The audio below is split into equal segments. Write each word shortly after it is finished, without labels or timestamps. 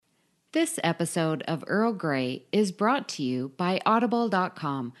This episode of Earl Grey is brought to you by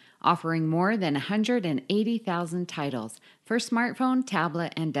Audible.com, offering more than 180,000 titles for smartphone,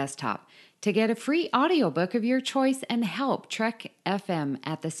 tablet, and desktop. To get a free audiobook of your choice and help Trek FM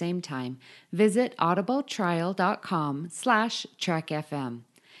at the same time, visit audibletrial.com/trekfm.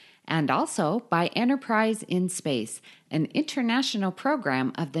 And also by Enterprise in Space, an international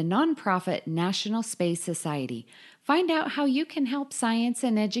program of the nonprofit National Space Society. Find out how you can help science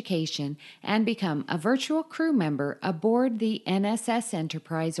and education and become a virtual crew member aboard the NSS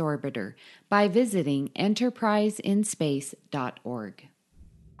Enterprise Orbiter by visiting enterpriseinspace.org.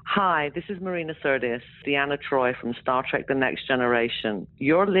 Hi, this is Marina Sirtis, Deanna Troi from Star Trek The Next Generation.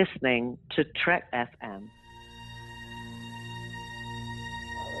 You're listening to Trek FM.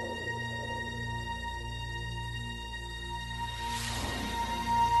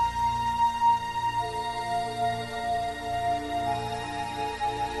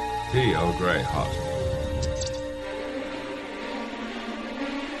 Tea Earl Grey hot.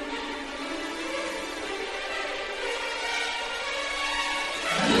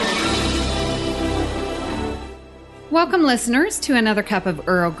 Welcome, listeners, to another cup of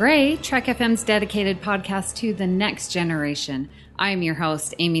Earl Grey, Trek FM's dedicated podcast to the next generation. I am your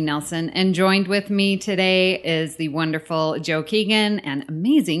host, Amy Nelson, and joined with me today is the wonderful Joe Keegan and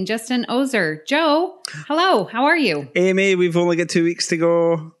amazing Justin Ozer. Joe, hello, how are you? Amy, we've only got 2 weeks to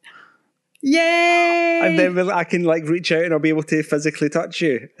go. Yay! And then I can reach out and I'll be able to physically touch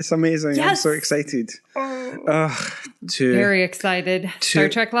you. It's amazing. Yes! I'm so excited. Very excited. Star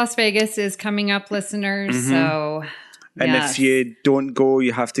Trek Las Vegas is coming up, listeners. Mm-hmm. So, and if you don't go,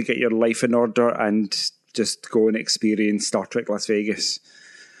 you have to get your life in order and just go and experience Star Trek Las Vegas.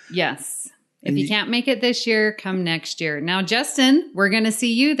 Yes. If you can't make it this year, come next year. Now, Justin, we're going to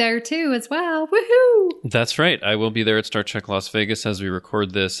see you there too as well. Woohoo! That's right. I will be there at Star Trek Las Vegas as we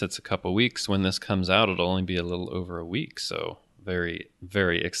record this. It's a couple weeks. When this comes out, it'll only be a little over a week. So very,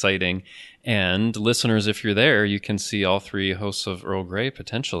 very exciting. And listeners, if you're there, you can see all three hosts of Earl Grey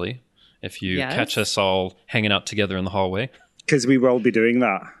potentially if you catch us all hanging out together in the hallway. Because we will be doing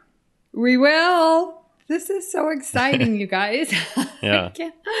that. We will. This is so exciting, you guys. Yeah.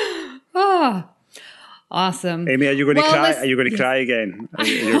 Oh, awesome. Amy, are you going to cry? Are you going to cry again?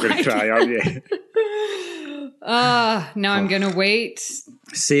 You're going to cry, aren't you? No, I'm going to wait.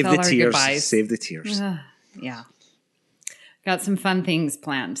 Save the tears. Save the tears. Yeah. Got some fun things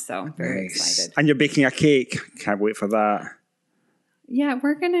planned, so very excited. And you're baking a cake. Can't wait for that. Yeah,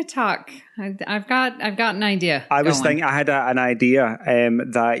 we're going to talk. I've got an idea. I had an idea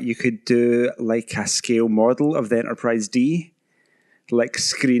that you could do a scale model of the Enterprise D.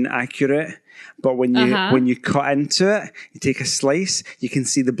 Screen accurate, but when you cut into it, you take a slice, you can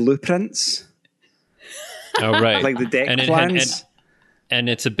see the blueprints. Oh, right. Like the deck plans. And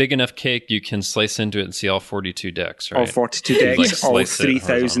it's a big enough cake you can slice into it and see all 42 decks, right? All 42 decks, all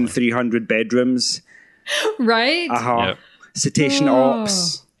 3,300 bedrooms. Right? Yep. Cetacean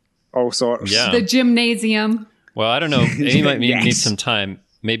ops, all sorts. Yeah. The gymnasium. Well, I don't know. Amy might need some time.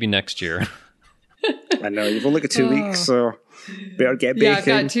 Maybe next year. I know. You've only got 2 weeks, so better get baking. Yeah, I've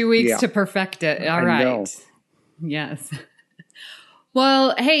got 2 weeks to perfect it. All right. Know. Yes.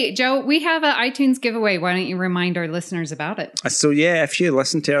 Well, hey, Joe, we have an iTunes giveaway. Why don't you remind our listeners about it? So, yeah, if you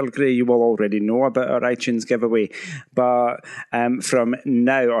listen to Earl Grey, you will already know about our iTunes giveaway. But from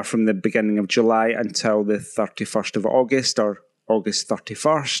now, or from the beginning of July until the 31st of August, or August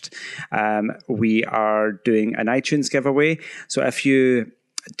 31st, we are doing an iTunes giveaway. So if you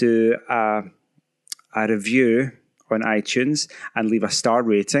do a review on iTunes and leave a star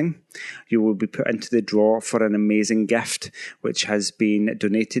rating, you will be put into the draw for an amazing gift, which has been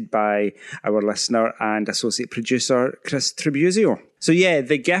donated by our listener and associate producer, Chris Tribuzio. So yeah,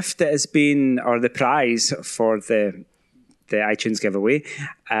 the gift that has been, or the prize for the iTunes giveaway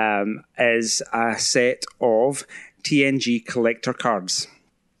is a set of TNG collector cards.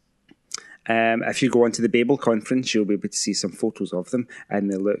 If you go onto the Babel conference, you'll be able to see some photos of them, and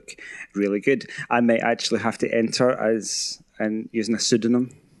they look really good. I might actually have to enter using a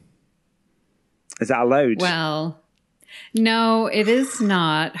pseudonym. Is that allowed? Well, no, it is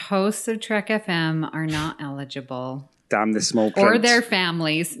not. Hosts of Trek FM are not eligible. Damn the small print. Or their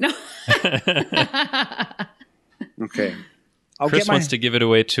families. No. Okay. Chris wants to give it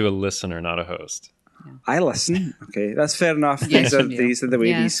away to a listener, not a host. I listen. Okay, that's fair enough. Yes, these are the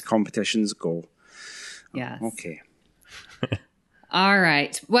way these competitions go. Yes. Okay. All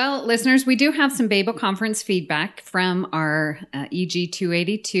right. Well, listeners, we do have some Babel Conference feedback from our EG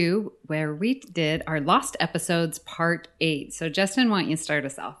 282, where we did our Lost Episodes Part 8. So, Justin, why don't you start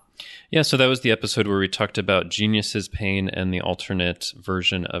us off? Yeah, so that was the episode where we talked about Genius's Pain and the alternate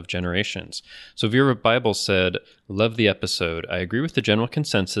version of Generations. So Vera Bible said, "Love the episode. I agree with the general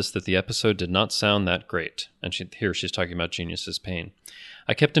consensus that the episode did not sound that great." And here she's talking about Genius's Pain.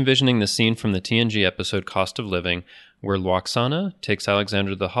 "I kept envisioning the scene from the TNG episode Cost of Living, where Lwaxana takes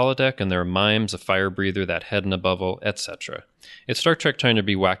Alexander to the holodeck and there are mimes, a fire breather, that head in a bubble, etc. It's Star Trek trying to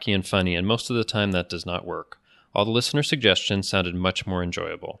be wacky and funny, and most of the time that does not work. All the listener suggestions sounded much more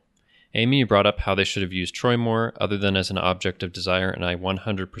enjoyable. Amy, you brought up how they should have used Troy more, other than as an object of desire, and I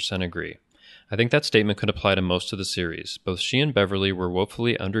 100% agree. I think that statement could apply to most of the series. Both she and Beverly were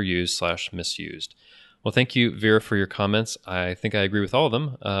woefully underused/misused. Well, thank you, Vera, for your comments. I think I agree with all of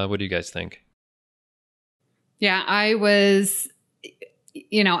them. What do you guys think? Yeah, I was,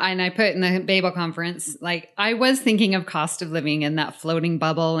 and I put in the Babel conference, like, I was thinking of Cost of Living and that floating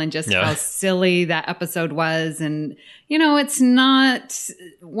bubble and just how silly that episode was. And, it's not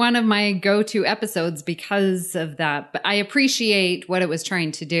one of my go-to episodes because of that, but I appreciate what it was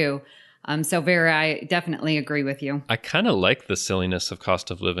trying to do. So Vera, I definitely agree with you. I kind of like the silliness of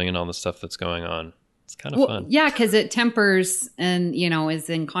Cost of Living and all the stuff that's going on. It's kind of fun. Yeah, because it tempers and, is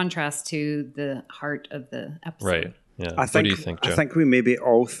in contrast to the heart of the episode. Right. Yeah. What do you think, Joe? I think we maybe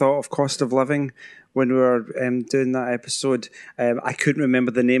all thought of Cost of Living when we were doing that episode. I couldn't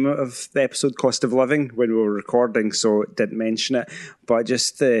remember the name of the episode, Cost of Living, when we were recording, so didn't mention it. But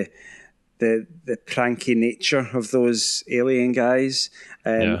just the pranky nature of those alien guys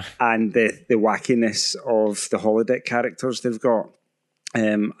and the wackiness of the holodeck characters they've got.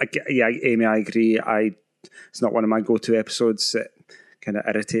 Amy, I agree. It's not one of my go-to episodes. It kind of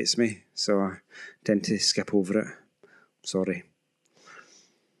irritates me, so I tend to skip over it. Sorry.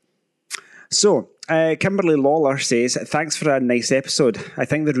 So, Kimberly Lawler says, "Thanks for a nice episode. I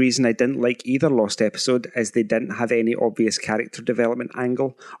think the reason I didn't like either Lost episode is they didn't have any obvious character development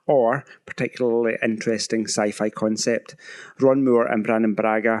angle or particularly interesting sci-fi concept. Ron Moore and Brannon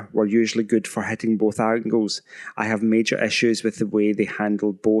Braga were usually good for hitting both angles. I have major issues with the way they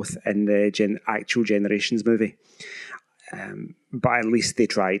handled both in the actual Generations movie. But at least they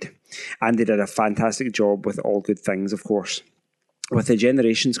tried. And they did a fantastic job with All Good Things, of course. With the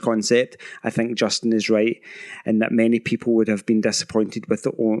Generations concept, I think Justin is right in that many people would have been disappointed with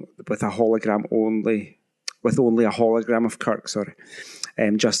only a hologram of Kirk,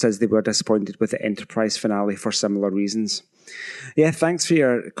 just as they were disappointed with the Enterprise finale for similar reasons." Yeah, thanks for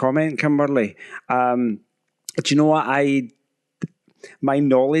your comment, Kimberly. Do you know what? My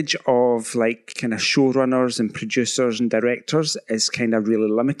knowledge of kind of showrunners and producers and directors is kind of really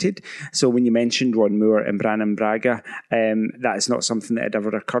limited. So when you mentioned Ron Moore and Brannon Braga, that is not something that had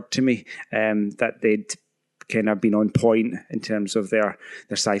ever occurred to me, that they'd kind of been on point in terms of their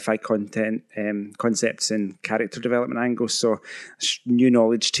sci-fi content, concepts and character development angles. So new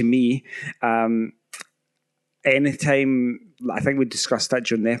knowledge to me. Anytime, I think we discussed that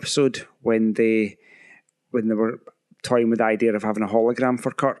during the episode when they were toying with the idea of having a hologram for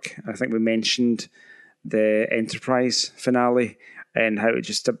Kirk. I think we mentioned the Enterprise finale and how it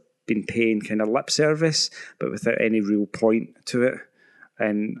just had been paying kind of lip service, but without any real point to it.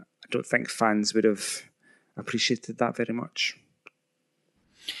 And I don't think fans would have appreciated that very much.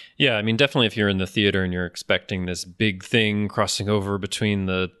 Yeah, I mean, definitely if you're in the theater and you're expecting this big thing crossing over between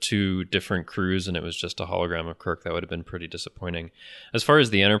the two different crews and it was just a hologram of Kirk, that would have been pretty disappointing. As far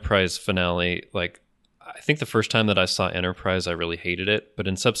as the Enterprise finale, I think the first time that I saw Enterprise, I really hated it. But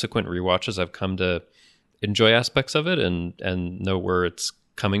in subsequent rewatches, I've come to enjoy aspects of it and know where it's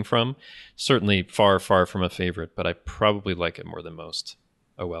coming from. Certainly far, far from a favorite, but I probably like it more than most.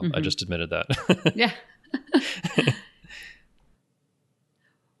 Oh, well, I just admitted that. Yeah.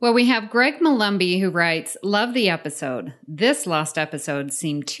 Well, we have Greg Malumbi who writes, "Love the episode. This Lost episode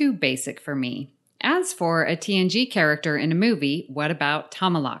seemed too basic for me. As for a TNG character in a movie, what about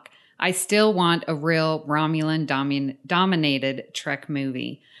Tomalak? I still want a real Romulan-dominated Trek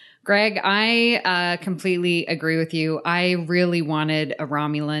movie." Greg, I completely agree with you. I really wanted a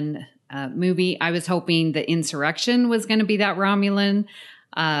Romulan movie. I was hoping the Insurrection was going to be that Romulan.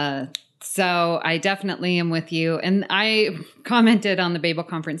 So I definitely am with you. And I commented on the Babel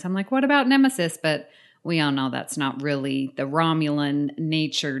conference. I'm like, what about Nemesis? But we all know that's not really the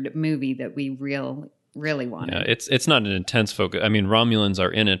Romulan-natured movie that we really wanted. Yeah, it's not an intense focus. I mean, Romulans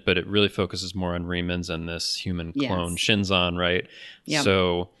are in it, but it really focuses more on Remans and this human clone, Shinzon, right? Yep.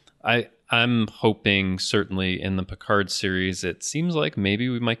 So I'm hoping, certainly in the Picard series, it seems like maybe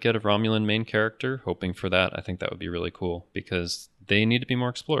we might get a Romulan main character. Hoping for that. I think that would be really cool because they need to be more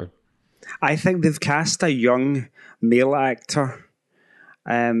explored. I think they've cast a young male actor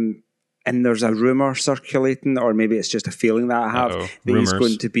and there's a rumour circulating, or maybe it's just a feeling that I have, that he's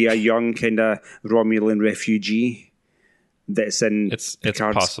going to be a young kind of Romulan refugee that's in it's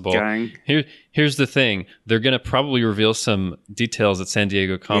Picard's possible. gang. Here's the thing. They're going to probably reveal some details at San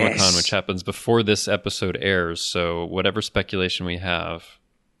Diego Comic-Con, Yes. which happens before this episode airs. So whatever speculation we have,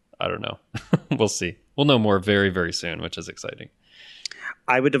 I don't know. We'll see. We'll know more very, very soon, which is exciting.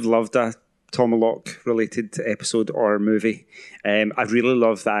 I would have loved a Tomalok related episode or movie. I really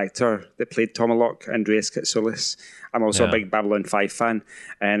love the actor that played Tomalok, Andreas Katsoulis. I'm also a big Babylon 5 fan,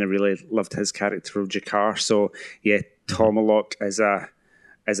 and I really loved his character of Jakar. So yeah, Tomalok is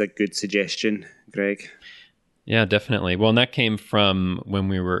a good suggestion, Greg. Yeah, definitely. Well, and that came from when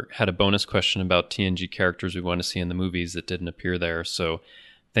we had a bonus question about TNG characters we want to see in the movies that didn't appear there. So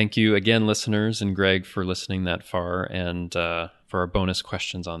thank you again, listeners, and Greg for listening that far, and for our bonus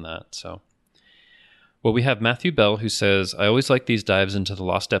questions on that. So, well, we have Matthew Bell, who says, I always like these dives into the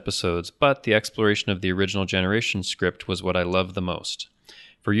lost episodes, but the exploration of the original generation script was what I loved the most.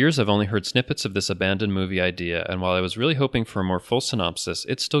 For years, I've only heard snippets of this abandoned movie idea, and while I was really hoping for a more full synopsis,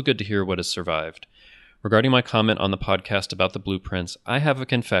 it's still good to hear what has survived. Regarding my comment on the podcast about the blueprints, I have a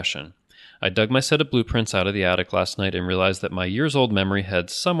confession. I dug my set of blueprints out of the attic last night and realized that my years-old memory had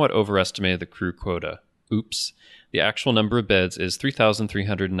somewhat overestimated the crew quota. Oops. The actual number of beds is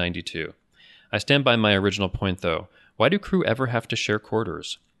 3,392. I stand by my original point, though. Why do crew ever have to share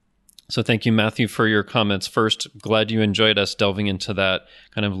quarters? So thank you, Matthew, for your comments. First, glad you enjoyed us delving into that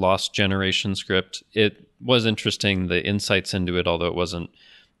kind of Lost Generation script. It was interesting, the insights into it, although it wasn't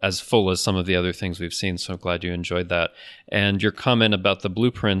as full as some of the other things we've seen. So glad you enjoyed that. And your comment about the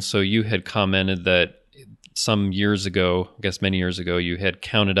blueprints. So you had commented that some years ago, I guess many years ago, you had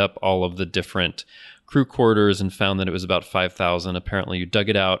counted up all of the different crew quarters and found that it was about 5,000. Apparently you dug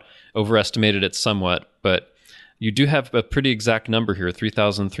it out, overestimated it somewhat, but you do have a pretty exact number here,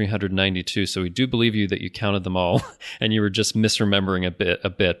 3,392. So we do believe you that you counted them all and you were just misremembering a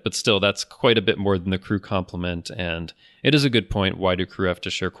bit. But still, that's quite a bit more than the crew complement. And it is a good point. Why do crew have to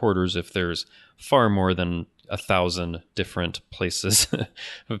share quarters if there's far more than 1,000 different places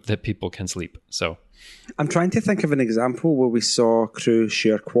that people can sleep? So I'm trying to think of an example where we saw crew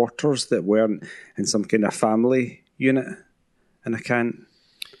share quarters that weren't in some kind of family unit, and I can't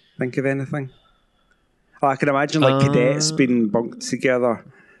think of anything. Oh, I can imagine like cadets being bunked together,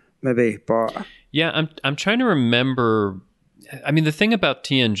 maybe, but yeah, I'm trying to remember. I mean, the thing about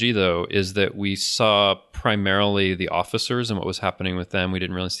TNG though is that we saw primarily the officers and what was happening with them. We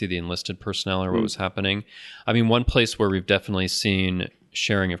didn't really see the enlisted personnel or what was happening. I mean, one place where we've definitely seen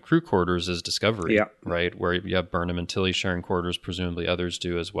sharing of crew quarters is Discovery, right? Where you have Burnham and Tilly sharing quarters, presumably others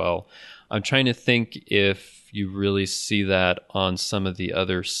do as well. I'm trying to think if you really see that on some of the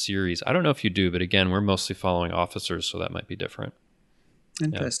other series. I don't know if you do, but again, we're mostly following officers, so that might be different.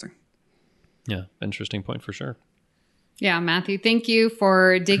 Interesting. Yeah, interesting point for sure. Yeah, Matthew, thank you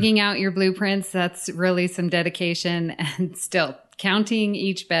for digging out your blueprints. That's really some dedication, and still counting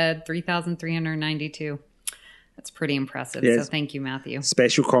each bed, 3,392. That's pretty impressive. Yes. So thank you, Matthew.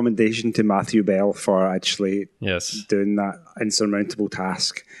 Special commendation to Matthew Bell for actually doing that insurmountable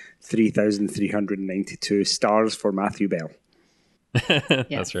task. 3,392 stars for Matthew Bell.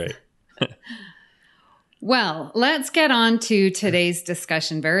 That's right. Well, let's get on to today's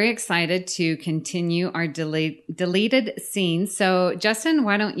discussion. Very excited to continue our deleted scenes. So, Justin,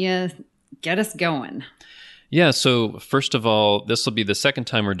 why don't you get us going? Yeah, so first of all, this will be the second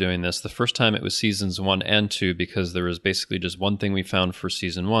time we're doing this. The first time it was seasons 1 and 2 because there was basically just one thing we found for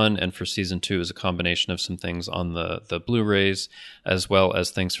season 1, and for season 2 is a combination of some things on the Blu-rays as well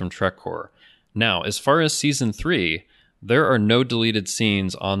as things from Trek Core. Now, as far as season 3, there are no deleted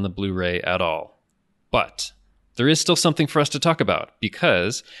scenes on the Blu-ray at all. But there is still something for us to talk about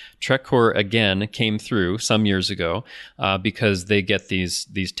because Trek Core again came through some years ago because they get these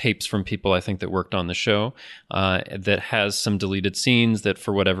tapes from people I think that worked on the show that has some deleted scenes that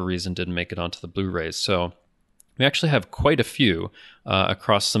for whatever reason didn't make it onto the Blu-rays. So we actually have quite a few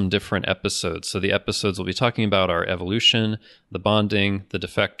across some different episodes. So the episodes we'll be talking about are Evolution, The Bonding, The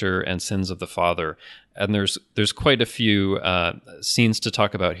Defector, and Sins of the Father. And there's quite a few scenes to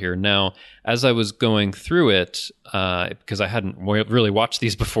talk about here. Now, as I was going through it, because I hadn't really watched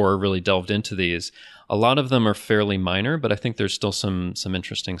these before, really delved into these, a lot of them are fairly minor, but I think there's still some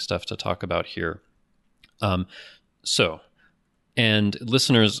interesting stuff to talk about here. And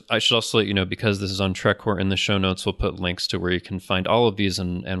listeners, I should also let you know, because this is on Trek Core, in the show notes, we'll put links to where you can find all of these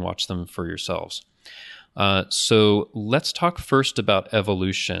and watch them for yourselves. So let's talk first about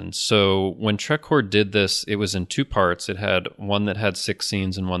Evolution. So when Trek Core did this, it was in 2 parts. It had one that had 6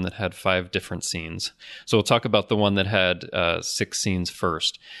 scenes and one that had 5 different scenes. So we'll talk about the one that had 6 scenes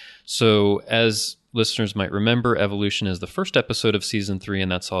first. So as listeners might remember, Evolution is the first episode of season 3,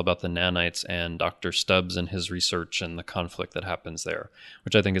 and that's all about the nanites and Dr. Stubbs and his research and the conflict that happens there,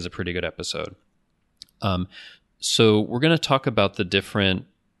 which I think is a pretty good episode. So we're going to talk about the different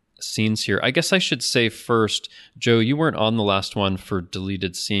scenes here. I guess I should say first, Joe, you weren't on the last one for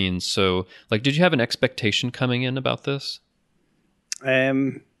deleted scenes. So, like, did you have an expectation coming in about this?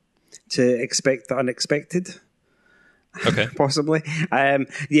 To expect the unexpected. Okay. Possibly.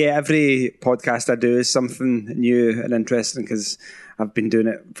 Yeah, every podcast I do is something new and interesting because I've been doing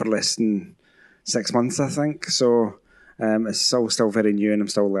it for less than 6 months, I think. So it's still very new and I'm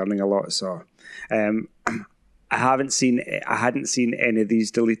still learning a lot. So I hadn't seen any of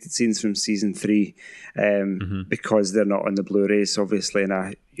these deleted scenes from season 3 because they're not on the Blu-rays, obviously, and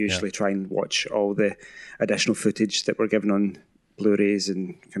I usually try and watch all the additional footage that we're given on Blu-rays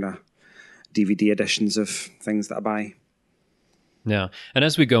and kind of DVD editions of things that I buy. Yeah, and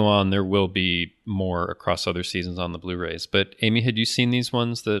as we go on, there will be more across other seasons on the Blu-rays. But Amy, had you seen these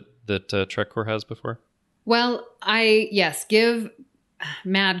ones that TrekCore has before? Well, give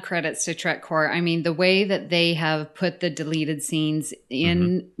mad credits to TrekCore. I mean, the way that they have put the deleted scenes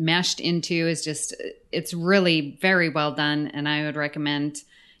meshed into is just, it's really very well done. And I would recommend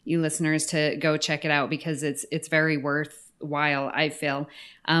you listeners to go check it out because it's very worthwhile, I feel.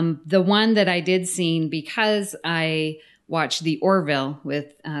 The one that I did see, because I watched the Orville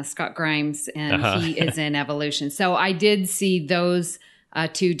with Scott Grimes, and he is in Evolution. So I did see those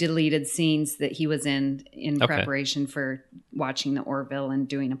 2 deleted scenes that he was in preparation for watching the Orville and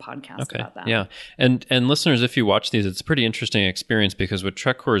doing a podcast about that. Yeah. And listeners, if you watch these, it's a pretty interesting experience because what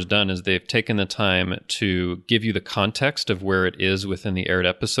TrekCore has done is they've taken the time to give you the context of where it is within the aired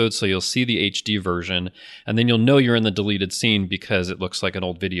episode. So you'll see the HD version, and then you'll know you're in the deleted scene because it looks like an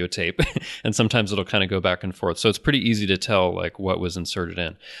old videotape. And sometimes it'll kind of go back and forth. So it's pretty easy to tell like what was inserted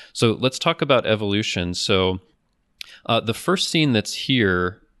in. So let's talk about Evolution. So the first scene that's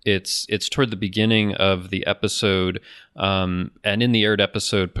here, it's toward the beginning of the episode, and in the aired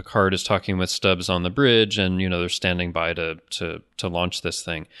episode, Picard is talking with Stubbs on the bridge, and they're standing by to launch this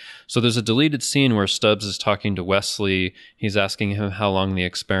thing. So there's a deleted scene where Stubbs is talking to Wesley. He's asking him how long the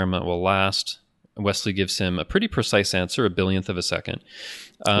experiment will last. Wesley gives him a pretty precise answer, 1/1000th of a second.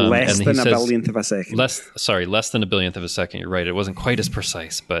 Less than a billionth of a second. Less than 1/1000th of a second. You're right. It wasn't quite as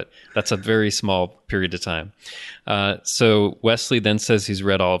precise, but that's a very small period of time. So Wesley then says he's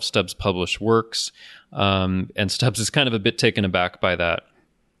read all of Stubbs' published works, and Stubbs is kind of a bit taken aback by that.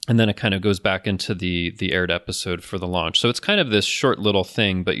 And then it kind of goes back into the aired episode for the launch. So it's kind of this short little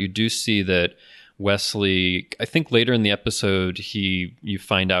thing, but you do see that Wesley, I think later in the episode, you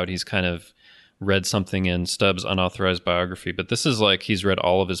find out he's kind of read something in Stubbs' unauthorized biography, but this is like he's read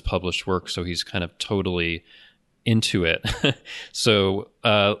all of his published work, so he's kind of totally into it. So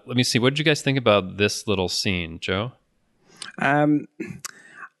let me see. What did you guys think about this little scene, Joe? I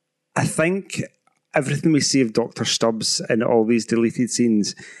think everything we see of Dr. Stubbs in all these deleted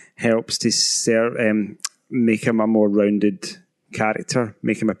scenes helps to make him a more rounded character,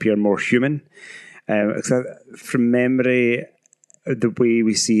 make him appear more human. From memory, the way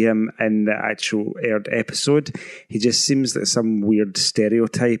we see him in the actual aired episode, he just seems like some weird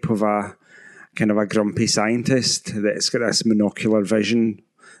stereotype of a kind of a grumpy scientist that's got this monocular vision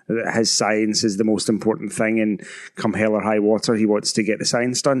that his science is the most important thing, and come hell or high water, he wants to get the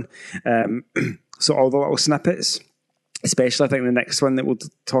science done. So all the little snippets, especially I think the next one that we'll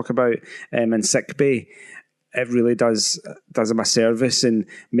talk about in Sick Bay, it really does him a service and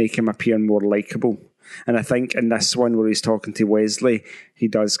make him appear more likeable. And I think in this one where he's talking to Wesley, he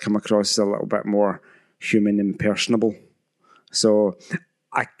does come across as a little bit more human and personable. So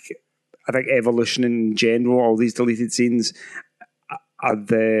I think Evolution in general, all these deleted scenes, are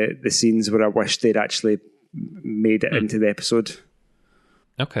the scenes where I wish they'd actually made it into the episode.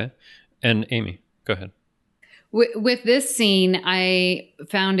 Okay. And Amy, go ahead. With this scene, I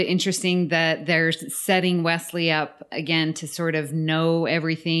found it interesting that they're setting Wesley up again to sort of know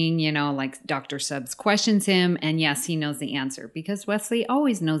everything, like Dr. Stubbs questions him, and yes, he knows the answer because Wesley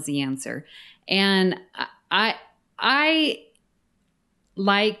always knows the answer. And I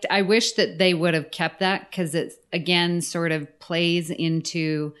wish that they would have kept that because it again sort of plays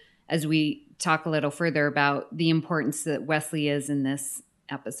into, as we talk a little further about the importance that Wesley is in this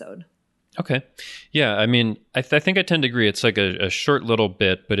episode. Okay. Yeah, I mean, I think I tend to agree. It's like a short little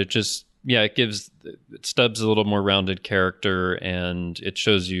bit, but it just, it gives Stubbs a little more rounded character, and it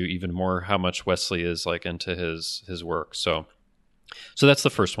shows you even more how much Wesley is like into his work. So that's the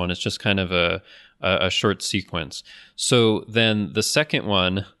first one. It's just kind of a short sequence. So then the second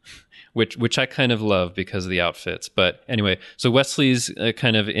one, which I kind of love because of the outfits. But anyway, so Wesley's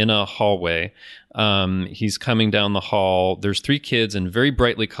kind of in a hallway. He's coming down the hall. There's 3 kids in very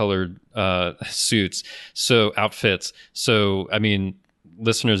brightly colored suits, so outfits. So, I mean,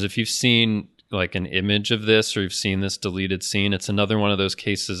 listeners, if you've seen like an image of this or you've seen this deleted scene, it's another one of those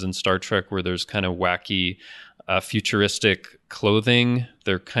cases in Star Trek where there's kind of wacky futuristic clothing.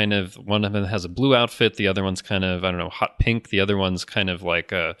 They're kind of, one of them has a blue outfit, the other one's kind of, I don't know, hot pink, the other one's kind of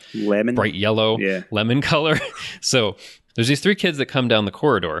like a lemon, bright yellow, lemon color. So there's these 3 kids that come down the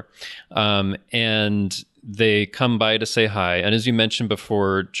corridor, and they come by to say hi. And as you mentioned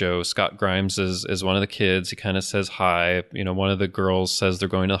before, Joe, Scott Grimes is one of the kids. He kind of says hi. You know, one of the girls says they're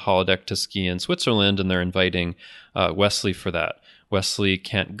going to the holodeck to ski in Switzerland, and they're inviting Wesley for that. Wesley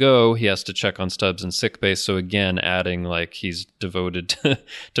can't go. He has to check on Stubbs in sickbay. So again, adding like he's devoted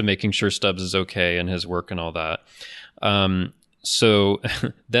to making sure Stubbs is okay and his work and all that. So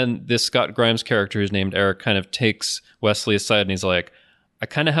then this Scott Grimes character who's named Eric kind of takes Wesley aside and he's like, I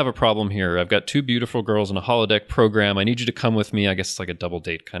kind of have a problem here. I've got 2 beautiful girls in a holodeck program. I need you to come with me. I guess it's like a double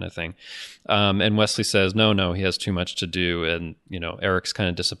date kind of thing. And Wesley says, no, he has too much to do. And, you know, Eric's kind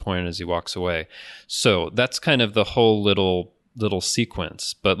of disappointed as he walks away. So that's kind of the whole little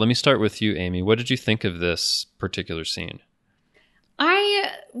sequence. But let me start with you, Amy. What did you think of this particular scene?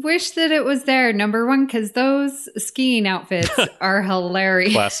 I wish that it was there, number one, because those skiing outfits are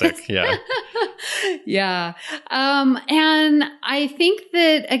hilarious. Classic, yeah. Yeah. And I think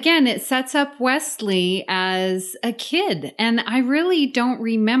that, again, it sets up Wesley as a kid. And I really don't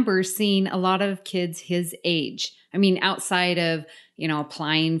remember seeing a lot of kids his age. I mean, outside of, you know,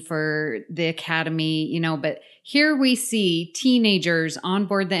 applying for the academy, you know, but here we see teenagers on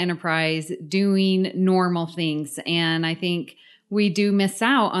board the Enterprise doing normal things. And I think we do miss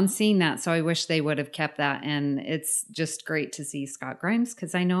out on seeing that. So I wish they would have kept that. And it's just great to see Scott Grimes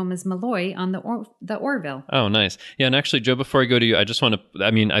because I know him as Malloy on the Orville. Oh, nice. Yeah. And actually, Joe, before I go to you, I just want to,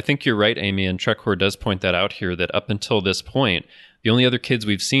 I mean, I think you're right, Amy, and Trekcore does point that out here, that up until this point, the only other kids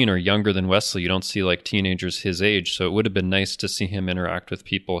we've seen are younger than Wesley. You don't see like teenagers his age. So it would have been nice to see him interact with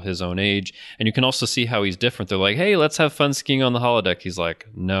people his own age. And you can also see how he's different. They're like, hey, let's have fun skiing on the holodeck. He's like,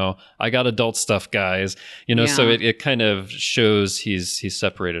 no, I got adult stuff, guys. You know, so it kind of shows he's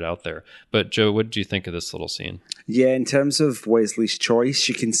separated out there. But Joe, what did you think of this little scene? Yeah, in terms of Wesley's choice,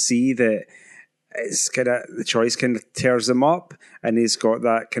 you can see that it's kind of, the choice kind of tears him up, and he's got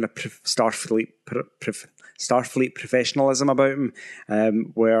that kind of Starfleet professionalism about him,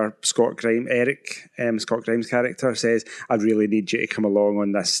 where Scott Grimes' character says, I really need you to come along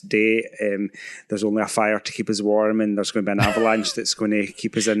on this date. There's only a fire to keep us warm, and there's going to be an avalanche that's going to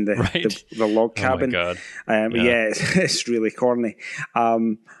keep us in the log cabin. Oh my God. Yeah, it's really corny.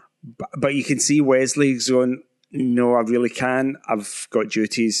 But you can see Wesley's going, no, I really can. I've got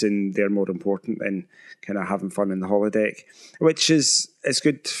duties and they're more important than kind of having fun in the holodeck, which is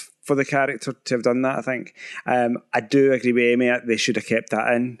good for the character to have done that, I think. I do agree with Amy, they should have kept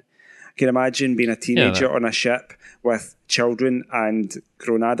that in. I can imagine being a teenager on a ship with children and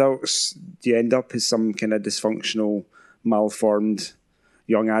grown adults. You end up as some kind of dysfunctional, malformed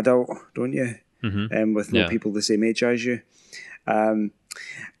young adult, don't you? Mm-hmm. With no people the same age as you.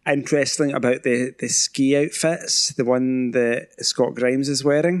 Interesting about the ski outfits, the one that Scott Grimes is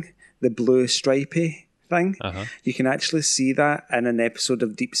wearing, the blue stripy thing. You can actually see that in an episode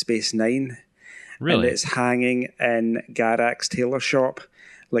of Deep Space Nine. Really? And it's hanging in Garak's tailor shop,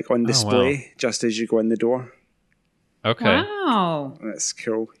 like on display, just as you go in the door. Okay. Wow. That's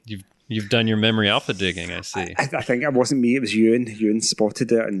cool. You've done your memory alpha digging, I see. I think it wasn't me, it was Ewan. Ewan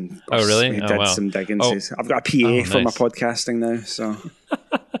spotted it and really? He did some digging. I've got a PA for my podcasting now, so...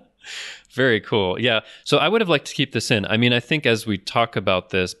 Very cool. Yeah. So I would have liked to keep this in. I mean, I think as we talk about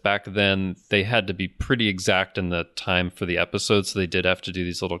this, back then they had to be pretty exact in the time for the episode, so they did have to do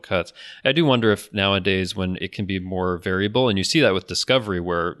these little cuts. I do wonder if nowadays when it can be more variable, and you see that with Discovery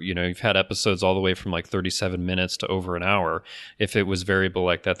where, you know, you've had episodes all the way from like 37 minutes to over an hour. If it was variable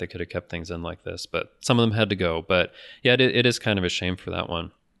like that, they could have kept things in like this, but some of them had to go. But yeah, it is kind of a shame for that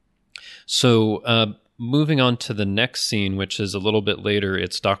one. So, moving on to the next scene, which is a little bit later,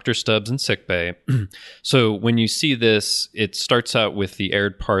 it's Dr. Stubbs in sickbay. So when you see this, it starts out with the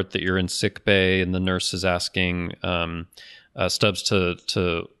aired part that you're in sickbay, and the nurse is asking Stubbs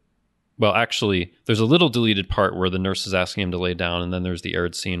to. Well, actually, there's a little deleted part where the nurse is asking him to lay down, and then there's the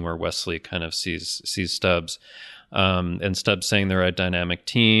aired scene where Wesley kind of sees Stubbs, and Stubbs saying they're a dynamic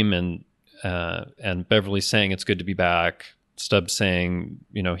team, and Beverly saying it's good to be back. Stubbs saying,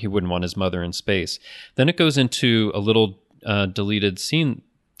 you know, he wouldn't want his mother in space. Then it goes into a little deleted scene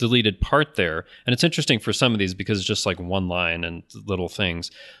deleted part there. And it's interesting for some of these because it's just like one line and little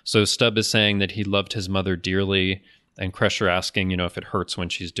things. So Stubb is saying that he loved his mother dearly, and Crusher asking, if it hurts when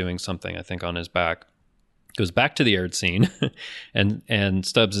she's doing something, I think on his back. Goes back to the aired scene, and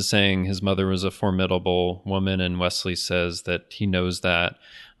Stubbs is saying his mother was a formidable woman, and Wesley says that he knows that.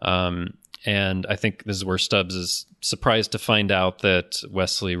 And I think this is where Stubbs is surprised to find out that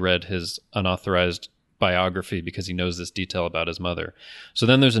Wesley read his unauthorized biography because he knows this detail about his mother. So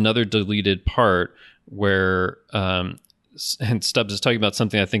then there's another deleted part where and Stubbs is talking about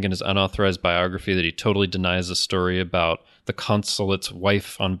something, I think, in his unauthorized biography that he totally denies a story about the consulate's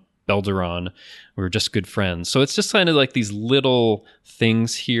wife on Belderon. We were just good friends. So it's just kind of like these little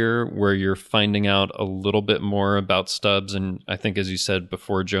things here where you're finding out a little bit more about Stubbs. And I think, as you said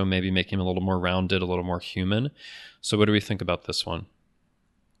before, Joe, maybe making him a little more rounded, a little more human. So what do we think about this one?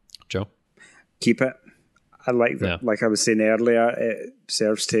 Joe? Keep it. I like that. Yeah. Like I was saying earlier, it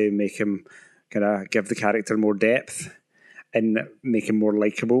serves to make him kind of give the character more depth and make him more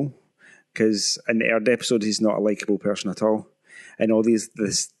likable. Because in the Earl episode, he's not a likable person at all. And all the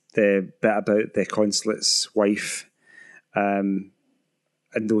bit about the consulate's wife and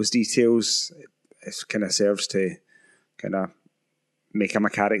those details, it kind of serves to kind of make him a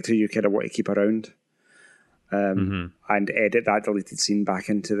character you kind of want to keep around and edit that deleted scene back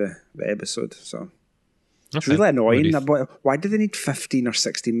into the episode. So it's really annoying. Why do they need 15 or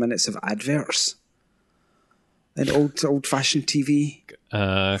 16 minutes of adverts in old-fashioned TV?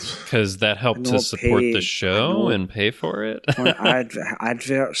 Because that helped to support the show and pay for it.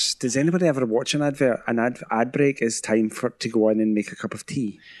 Adverts. Does anybody ever watch an advert? An ad break is time to go in and make a cup of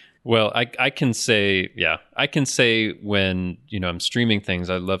tea. Well, I can say when I'm streaming things,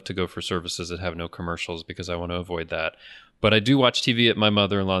 I love to go for services that have no commercials because I want to avoid that. But I do watch TV at my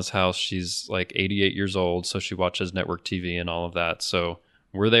mother-in-law's house. She's like 88 years old, so she watches network TV and all of that. So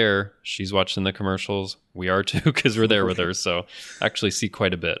we're there. She's watching the commercials. We are too, because we're there with her. So actually see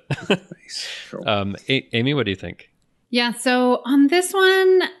quite a bit. Nice. Cool. Amy, what do you think? Yeah. So on this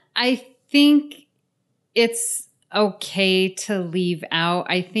one, I think it's okay to leave out.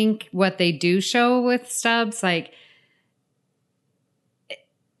 I think what they do show with Stubbs, like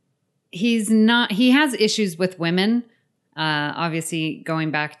he has issues with women. Obviously going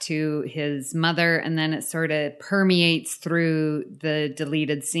back to his mother, and then it sort of permeates through the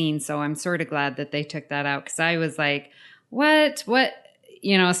deleted scene. So I'm sort of glad that they took that out, because I was like, what,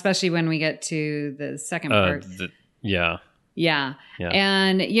 especially when we get to the second part. Yeah.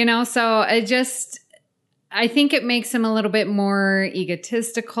 And, so I think it makes him a little bit more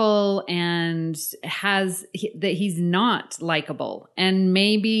egotistical and that he's not likable. And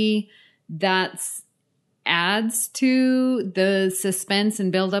maybe that's adds to the suspense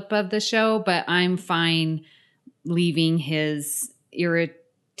and buildup of the show, but I'm fine leaving his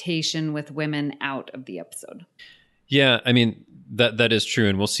irritation with women out of the episode. Yeah, I mean, that is true,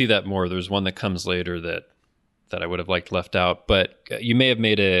 and we'll see that more. There's one that comes later that I would have liked left out, but you may have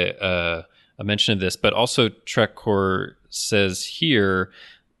made a mention of this, but also Trekcore says here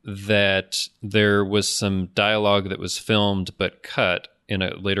that there was some dialogue that was filmed but cut in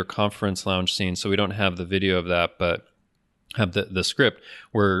a later conference lounge scene. So we don't have the video of that, but have the script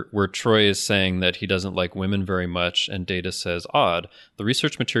where Troy is saying that he doesn't like women very much, and Data says, odd. The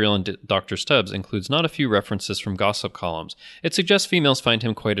research material in Dr. Stubbs includes not a few references from gossip columns. It suggests females find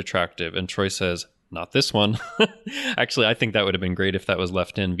him quite attractive. And Troy says, not this one. Actually, I think that would have been great if that was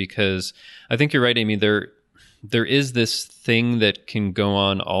left in, because I think you're right, Amy. There is this thing that can go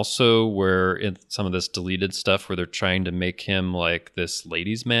on also where in some of this deleted stuff where they're trying to make him like this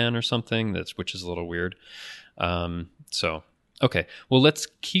ladies' man or something, which is a little weird. So, okay. Well, let's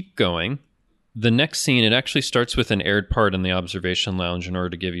keep going. The next scene, it actually starts with an aired part in the observation lounge in order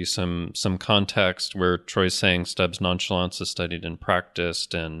to give you some context, where Troy's saying Stubbs' nonchalance is studied and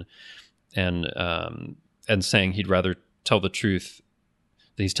practiced, and saying he'd rather tell the truth.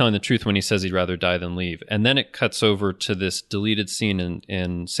 He's telling the truth when he says he'd rather die than leave. And then it cuts over to this deleted scene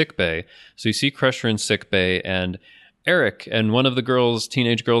in sickbay. So you see Crusher in sickbay, and Eric and one of the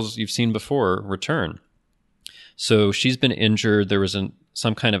teenage girls you've seen before, return. So she's been injured. There was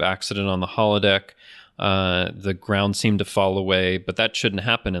some kind of accident on the holodeck. The ground seemed to fall away, but that shouldn't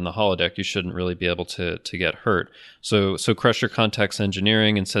happen in the holodeck. You shouldn't really be able to get hurt. So Crusher contacts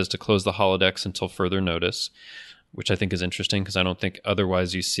engineering and says to close the holodecks until further notice, which I think is interesting because I don't think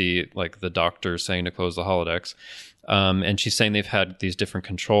otherwise you see like the doctor saying to close the holodecks. And she's saying they've had these different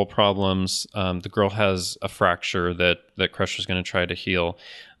control problems. The girl has a fracture that Crusher's going to try to heal.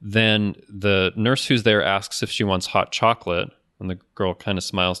 Then the nurse who's there asks if she wants hot chocolate, when the girl kind of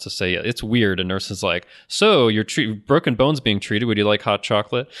smiles to say, it's weird. And nurse is like, so your broken bone's being treated. Would you like hot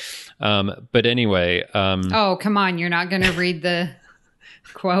chocolate? But anyway. Oh, come on. You're not going to read the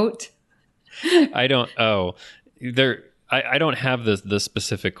quote? I don't. I don't have the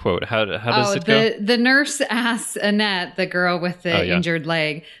specific quote. How does it go? The nurse asks Annette, the girl with the injured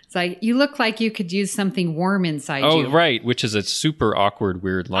leg, it's like, you look like you could use something warm inside you. Oh, right. Which is a super awkward,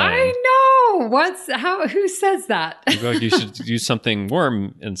 weird line. I know. Who says that? You should use something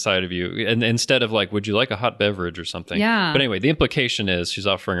warm inside of you. And instead of like, would you like a hot beverage or something? Yeah. But anyway, the implication is she's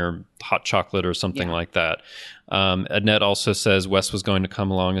offering her hot chocolate or something like that. Annette also says Wes was going to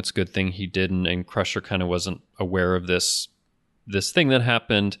come along. It's a good thing he didn't. And Crusher kind of wasn't aware of this thing that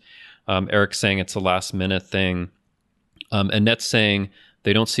happened. Eric saying it's a last minute thing. Annette saying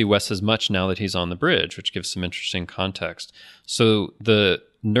they don't see Wes as much now that he's on the bridge, which gives some interesting context. So the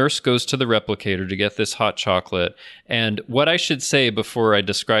nurse goes to the replicator to get this hot chocolate. And what I should say before I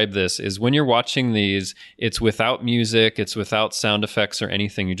describe this is when you're watching these, it's without music, it's without sound effects or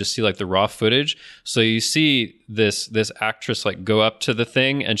anything. You just see like the raw footage. So you see this actress like go up to the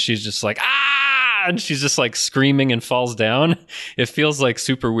thing and she's just like, ah! And she's just like screaming and falls down. It feels like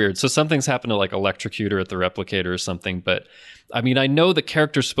super weird. So something's happened to like electrocute her at the replicator or something. But I mean, I know the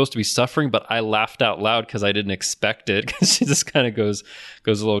character's supposed to be suffering, but I laughed out loud because I didn't expect it, because she just kind of goes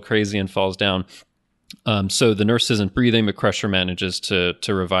a little crazy and falls down. So the nurse isn't breathing, but Crusher manages to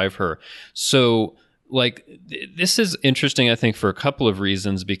revive her. So like this is interesting, I think, for a couple of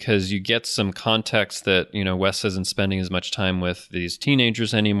reasons, because you get some context that, you know, Wes isn't spending as much time with these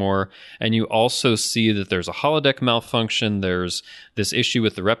teenagers anymore. And you also see that there's a holodeck malfunction. There's this issue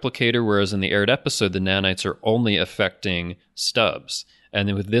with the replicator, whereas in the aired episode, the nanites are only affecting Stubbs. And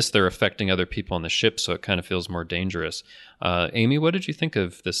then with this, they're affecting other people on the ship. So it kind of feels more dangerous. Amy, what did you think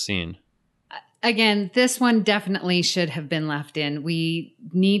of this scene? Again, this one definitely should have been left in. We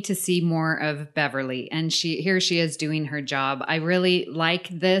need to see more of Beverly, and here she is doing her job. I really like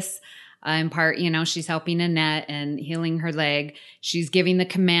this. In part, you know, she's helping Annette and healing her leg. She's giving the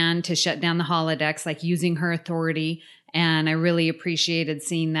command to shut down the holodecks, like using her authority. And I really appreciated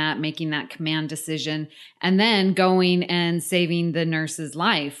seeing that, making that command decision, and then going and saving the nurse's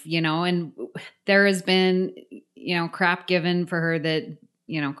life, you know. And there has been, you know, crap given for her that,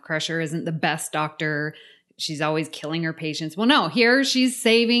 you know, Crusher isn't the best doctor. She's always killing her patients. Well, no, here she's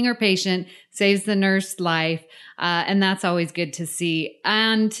saving her patient, saves the nurse's life. And that's always good to see.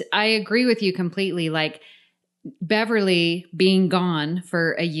 And I agree with you completely. Like Beverly being gone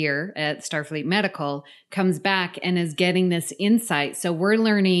for a year at Starfleet Medical comes back and is getting this insight. So we're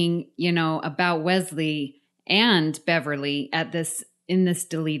learning, you know, about Wesley and Beverly in this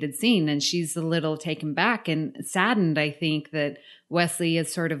deleted scene. And she's a little taken back and saddened, I think, that Wesley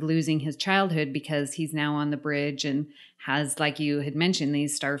is sort of losing his childhood because he's now on the bridge and has, like you had mentioned,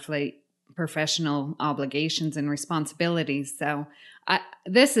 these Starfleet professional obligations and responsibilities. So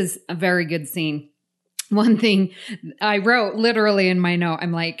this is a very good scene. One thing I wrote literally in my note,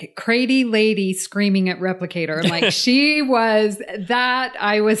 I'm like, Crady lady screaming at replicator. I'm like, she was that.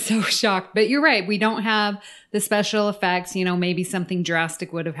 I was so shocked. But you're right. We don't have the special effects. You know, maybe something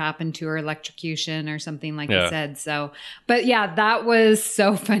drastic would have happened to her, electrocution or something like you said. So, but yeah, that was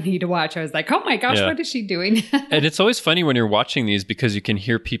so funny to watch. I was like, oh my gosh, what is she doing? And it's always funny when you're watching these because you can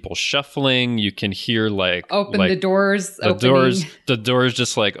hear people shuffling. You can hear the doors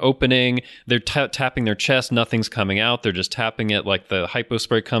just like opening. They're tapping their chest. Nothing's coming out. They're just tapping it. Like the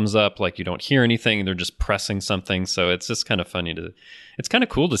hypospray comes up. Like you don't hear anything. They're just pressing something. So it's just kind of funny it's kind of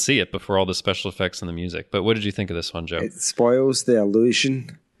cool to see it before all the special effects and the music. But what did you think of this one, Joe? It spoils the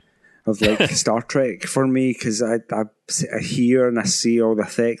illusion of like Star Trek for me, because I hear and I see all the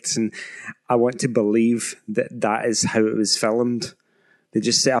effects and I want to believe that is how it was filmed. They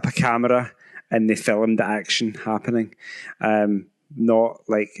just set up a camera and they filmed the action happening. Not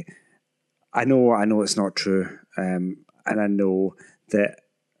like, I know it's not true. And I know that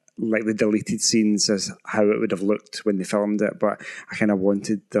like the deleted scenes is how it would have looked when they filmed it, but I kind of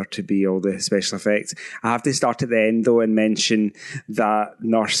wanted there to be all the special effects. I have to start at the end though and mention that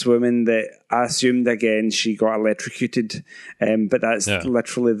nurse woman that I assumed again she got electrocuted, but that's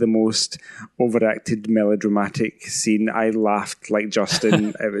literally the most overacted melodramatic scene. I laughed like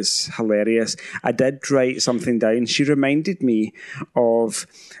Justin. It was hilarious. I did write something down. She reminded me of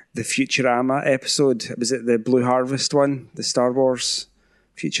the Futurama episode. Was it the Blue Harvest one? The Star Wars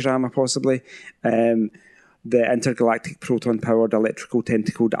Futurama, possibly. The intergalactic proton-powered electrical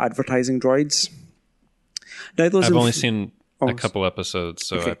tentacled advertising droids. Now, I've only seen a couple episodes,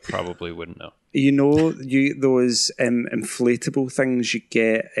 so I probably wouldn't know. You know, those inflatable things you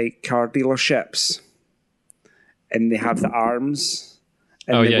get at car dealerships. and they have the arms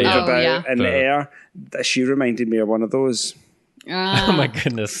and Oh, they yeah, wave yeah. about in the The- air. She reminded me of one of those Oh my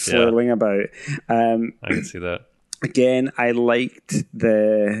goodness. Yeah, flailing about. I can see that. Again, I liked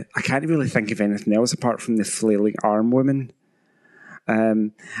I can't really think of anything else apart from the flailing arm woman.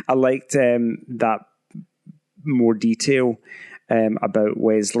 I liked that more detail about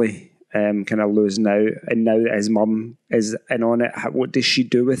Wesley kind of losing out, and now that his mum is in on it, what does she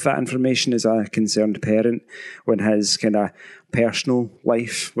do with that information as a concerned parent when his kind of personal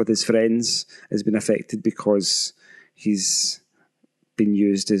life with his friends has been affected because he's been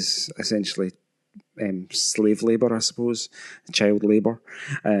used as essentially slave labour, I suppose, child labour.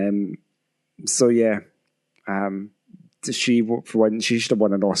 So yeah, she should have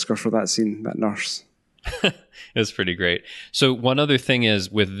won an Oscar for that scene, that nurse. It was pretty great. So one other thing is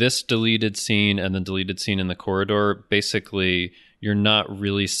with this deleted scene and the deleted scene in the corridor, basically you're not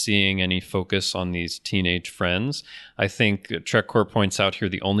really seeing any focus on these teenage friends. I think Trek Core points out here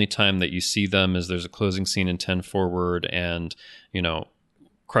the only time that you see them is there's a closing scene in 10 Forward, and, you know,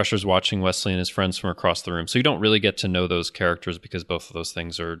 Crusher's watching Wesley and his friends from across the room. So you don't really get to know those characters because both of those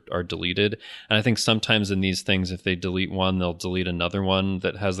things are deleted. And I think sometimes in these things, if they delete one, they'll delete another one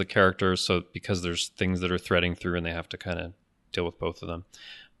that has the character. So because there's things that are threading through and they have to kind of deal with both of them.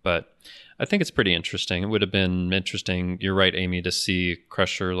 But I think it's pretty interesting. It would have been interesting, you're right, Amy, to see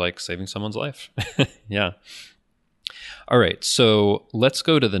Crusher like saving someone's life. Yeah. All right. So let's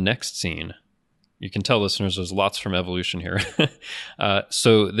go to the next scene. You can tell, listeners, there's lots from Evolution here.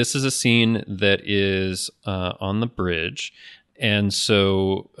 So this is a scene that is on the bridge. And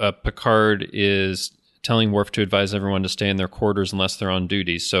so Picard is telling Worf to advise everyone to stay in their quarters unless they're on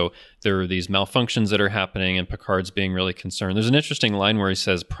duty. So there are these malfunctions that are happening, and Picard's being really concerned. There's an interesting line where he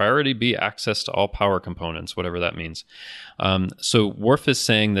says, priority B, access to all power components, whatever that means. So Worf is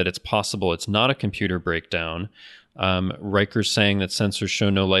saying that it's possible it's not a computer breakdown. Riker's saying that sensors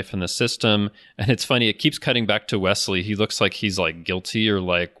show no life in the system. And it's funny, it keeps cutting back to Wesley. He looks like he's like guilty or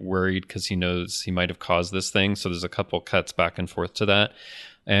like worried because he knows he might have caused this thing. So there's a couple cuts back and forth to that.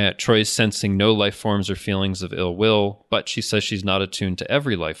 Troy's sensing no life forms or feelings of ill will, but she says she's not attuned to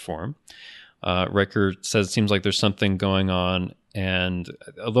every life form. Riker says it seems like there's something going on. And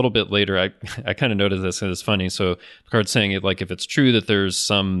a little bit later, I kind of noticed this, and it's funny. So Picard's saying it like if it's true that there's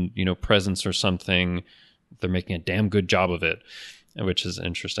some, you know, presence or something, they're making a damn good job of it, which is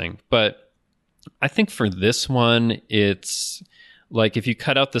interesting. But I think for this one, it's like if you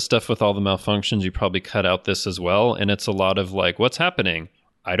cut out the stuff with all the malfunctions, you probably cut out this as well. And it's a lot of like, what's happening?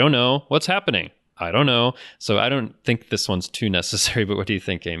 I don't know. What's happening? I don't know. So I don't think this one's too necessary. But what do you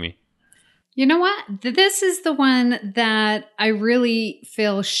think, Amy? You know what? This is the one that I really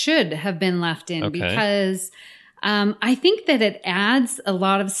feel should have been left in because I think that it adds a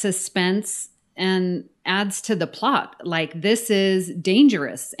lot of suspense and adds to the plot. Like, this is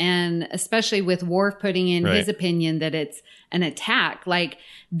dangerous. And especially with Worf putting in his opinion that it's an attack, like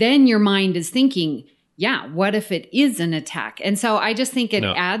then your mind is thinking, yeah, what if it is an attack? And so I just think it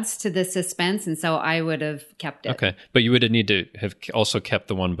adds to the suspense. And so I would have kept it. Okay. But you would have need to have also kept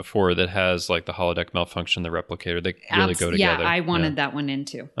the one before that has like the holodeck malfunction, the replicator. They really go together. Yeah, I wanted that one in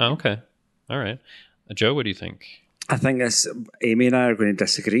too. Oh, okay. All right. Joe, what do you think? I think Amy and I are going to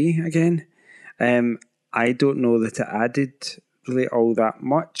disagree again. I don't know that it added really all that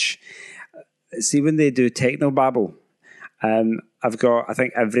much. See, when they do technobabble, I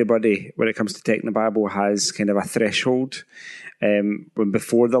think everybody, when it comes to technobabble, has kind of a threshold. When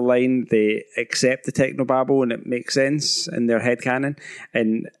before the line, they accept the technobabble and it makes sense in their headcanon.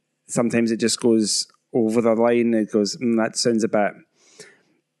 And sometimes it just goes over the line. It goes, that sounds a bit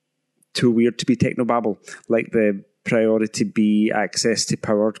too weird to be technobabble. Like the priority B, access to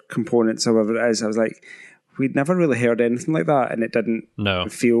power components, however it is. I was like, we'd never really heard anything like that, and it didn't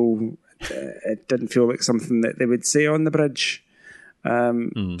feel like something that they would say on the bridge.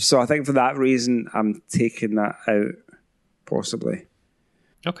 So I think for that reason, I'm taking that out, possibly.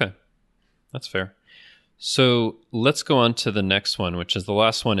 Okay, that's fair. So let's go on to the next one, which is the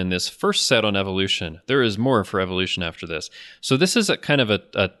last one in this first set on Evolution. There is more for Evolution after this. So this is a kind of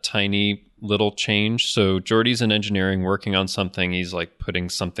a tiny little change. So Geordi's in engineering working on something. He's like putting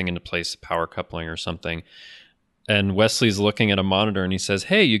something into place, power coupling or something. And Wesley's looking at a monitor and he says,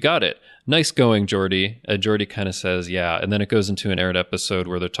 "Hey, you got it. Nice going, Geordi." Geordi kind of says, "Yeah." And then it goes into an aired episode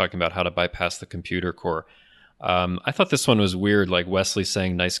where they're talking about how to bypass the computer core. I thought this one was weird, like Wesley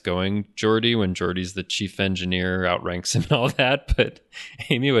saying "nice going, Geordi," when Geordi's the chief engineer, outranks him and all that. But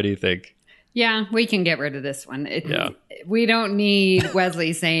Amy, what do you think? Yeah, we can get rid of this one. We don't need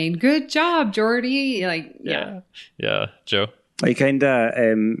Wesley saying "good job, Geordi." Like, yeah, Joe. I kind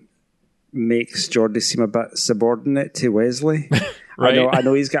of makes Geordie seem a bit subordinate to Wesley. Right. I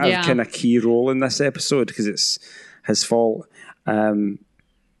know he's got Yeah. a kind of key role in this episode because it's his fault.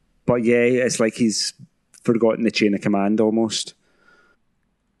 But yeah, it's like he's forgotten the chain of command almost.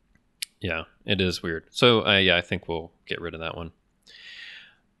 Yeah, it is weird. So yeah, I think we'll get rid of that one.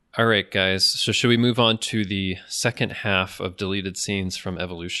 All right, guys. So should we move on to the second half of deleted scenes from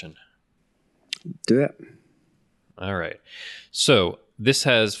Evolution? Do it. All right. So this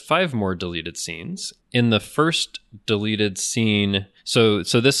has 5 more deleted scenes. In the first deleted scene, so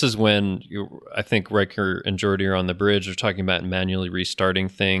this is when I think Riker and Geordi are on the bridge. They're talking about manually restarting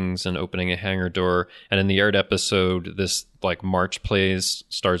things and opening a hangar door. And in the aired episode, this like march plays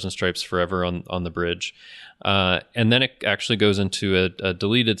Stars and Stripes Forever on the bridge. And then it actually goes into a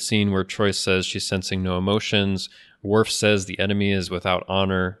deleted scene where Troy says she's sensing no emotions. Worf says the enemy is without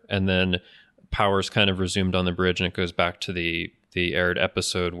honor. And then power's kind of resumed on the bridge, and it goes back to the aired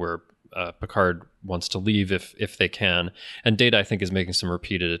episode where Picard wants to leave if they can, and Data I think is making some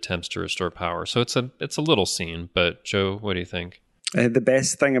repeated attempts to restore power. So it's a little scene, but Joe, what do you think? The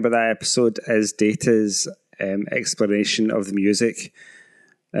best thing about that episode is Data's explanation of the music,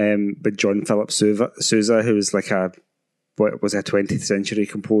 by John Philip Sousa, who was like a 20th century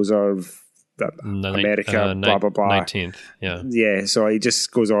composer of America, blah blah blah. 19th, yeah. Yeah, so he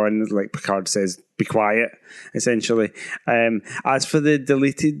just goes on, like Picard says, be quiet, essentially. As for the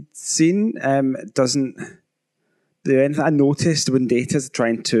deleted scene, it doesn't do anything. I noticed when Data's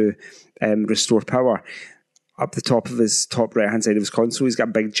trying to restore power, up the top of his top right hand side of his console, he's got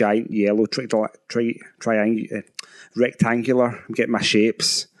a big giant yellow rectangular. I'm getting my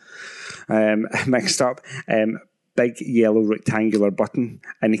shapes mixed up. Big yellow rectangular button,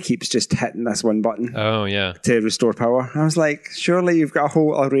 and he keeps just hitting this one button. Oh yeah, to restore power. I was like, surely you've got a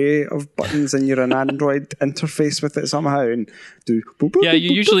whole array of buttons and you're an Android interface with it somehow, and do boop, boop, yeah. boop,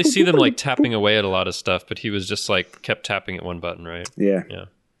 You boop, usually boop, see boop, them boop, like boop, tapping boop. away at a lot of stuff, but he was just like kept tapping at one button, right? Yeah, Yeah.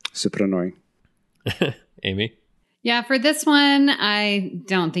 super annoying. Amy? Yeah, for this one, I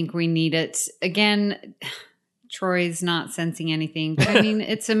don't think we need it. Again, Troy's not sensing anything, but I mean,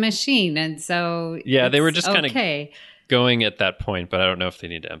 it's a machine, and so Yeah, they were it's just kind of okay. going at that point, but I don't know if they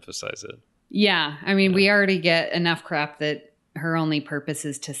need to emphasize it. Yeah, I mean, we already get enough crap that her only purpose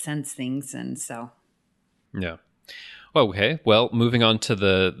is to sense things, and so. Yeah. Okay. Well, moving on to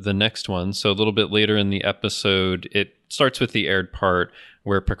the next one. So a little bit later in the episode, it starts with the aired part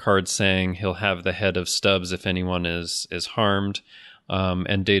where Picard's saying he'll have the head of Stubbs if anyone is harmed.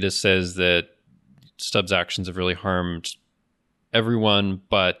 And Data says that Stubbs' actions have really harmed everyone,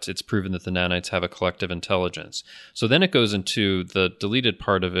 but it's proven that the nanites have a collective intelligence. So then it goes into the deleted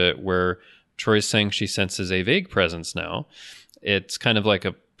part of it where Troy's saying she senses a vague presence now. It's kind of like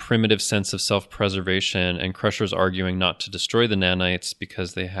a primitive sense of self-preservation, and Crusher's arguing not to destroy the nanites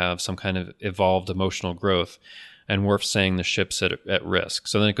because they have some kind of evolved emotional growth, and Worf's saying the ship's at risk.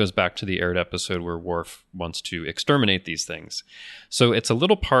 So then it goes back to the aired episode where Worf wants to exterminate these things. So it's a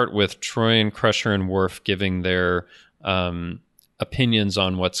little part with Troy and Crusher and Worf giving their opinions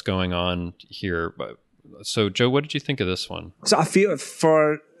on what's going on here. So Joe, what did you think of this one? So I feel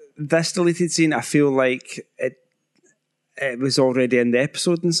for this deleted scene, I feel like it was already in the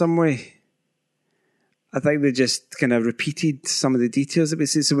episode in some way. I think they just kind of repeated some of the details that we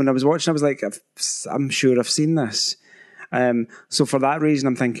see. So when I was watching, I was like, I'm sure I've seen this. So for that reason,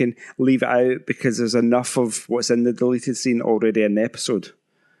 I'm thinking, leave it out, because there's enough of what's in the deleted scene already in the episode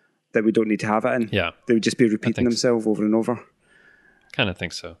that we don't need to have it in. Yeah. They would just be repeating themselves over and over. Kind of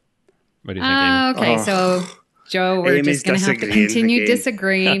think so. What do you think, Amy? Okay, so Joe, we're Amy's just going to have to disagreeing continue again.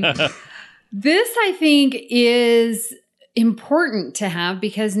 disagreeing. This, I think, is important to have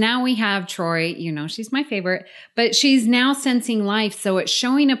because now we have Troy, she's my favorite, but she's now sensing life. So it's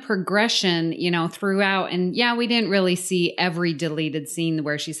showing a progression, throughout. And yeah, we didn't really see every deleted scene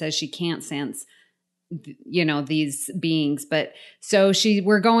where she says she can't sense, these beings. But so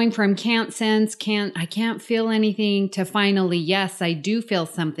we're going from can't sense, I can't feel anything to finally, yes, I do feel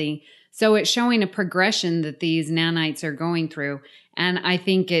something. So it's showing a progression that these nanites are going through. And I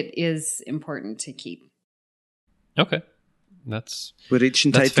think it is important to keep. Okay. We're each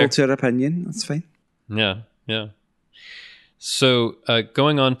entitled to our opinion. That's fine. Yeah. So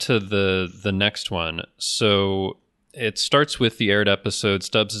going on to the next one. So it starts with the aired episode.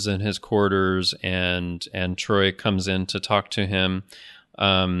 Stubbs is in his quarters, and Troy comes in to talk to him.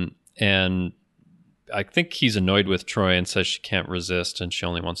 And I think he's annoyed with Troy and says she can't resist and she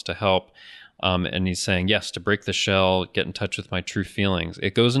only wants to help. And he's saying, yes, to break the shell, get in touch with my true feelings.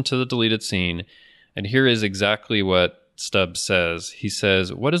 It goes into the deleted scene, and here is exactly what Stubbs says. He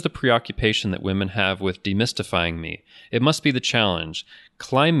says, what is the preoccupation that women have with demystifying me? It must be the challenge.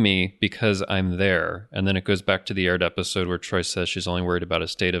 climb me because I'm there. And then it goes back to the aired episode where Troy says she's only worried about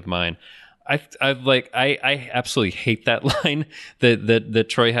his state of mind. I absolutely hate that line that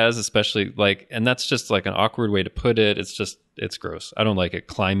Troy has, especially and that's just like an awkward way to put it. It's gross. I don't like it.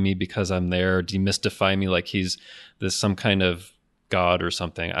 Climb me because I'm there. Demystify me like he's some kind of god or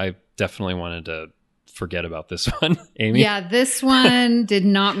something. I definitely wanted to forget about this one. Amy? Yeah, this one did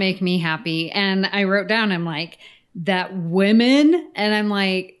not make me happy. And I wrote down, I'm like, that women, and I'm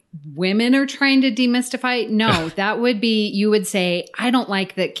like, women are trying to demystify. No, that would be, you would say, I don't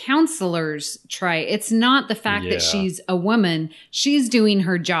like that counselors try. It's not the fact that she's a woman. She's doing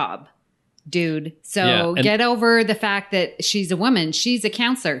her job, dude. So get over the fact that she's a woman. She's a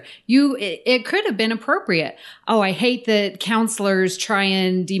counselor. It could have been appropriate. Oh, I hate that counselors try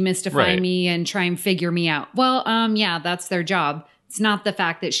and demystify me and try and figure me out. Well, yeah, that's their job. It's not the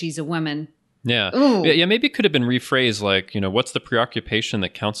fact that she's a woman. Yeah. Ooh. Yeah, maybe it could have been rephrased like, what's the preoccupation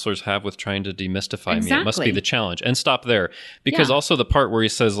that counselors have with trying to demystify me? It must be the challenge. And stop there. Because also the part where he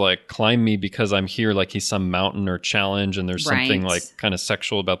says like, climb me because I'm here, like he's some mountain or challenge, and there's something like kind of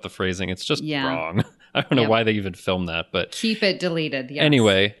sexual about the phrasing. It's just wrong. I don't know why they even filmed that, but keep it deleted. Yes.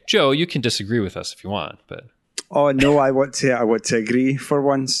 Anyway, Joe, you can disagree with us if you want, but oh no, I want to agree for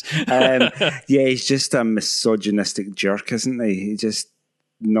once. He's just a misogynistic jerk, isn't he? He's just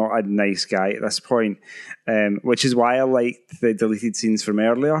not a nice guy at this point, which is why I liked the deleted scenes from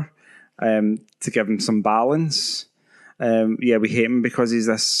earlier, to give him some balance. We hate him because he's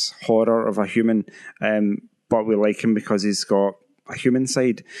this horror of a human, but we like him because he's got a human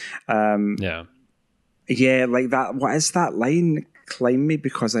side. Like that. What is that line? Climb me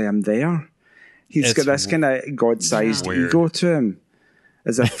because I am there. He's got this kind of God-sized ego to him,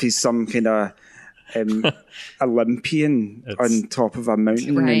 as if he's some kind of Olympian on top of a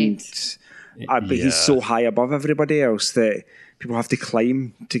mountain, but he's so high above everybody else that people have to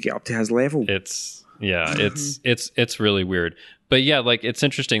climb to get up to his level. It's really weird. But yeah, like it's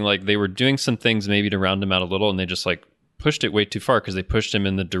interesting. Like they were doing some things maybe to round him out a little, and they just like pushed it way too far because they pushed him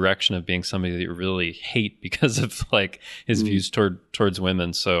in the direction of being somebody that you really hate because of like his views towards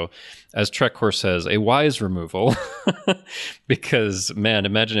women. So as Trekcore says, a wise removal because man,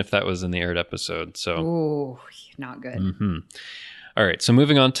 imagine if that was in the aired episode. So not good. Mm-hmm. All right. So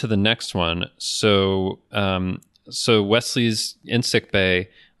moving on to the next one. So Wesley's in sick bay.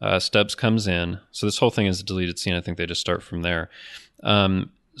 Stubbs comes in. So this whole thing is a deleted scene. I think they just start from there.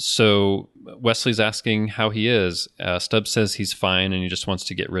 So Wesley's asking how he is. Stubbs says he's fine and he just wants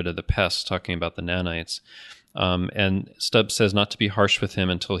to get rid of the pests, talking about the nanites. And Stubbs says not to be harsh with him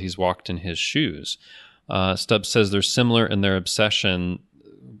until he's walked in his shoes. Stubbs says they're similar in their obsession.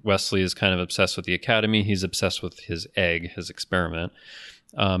 Wesley is kind of obsessed with the academy. He's obsessed with his egg, his experiment,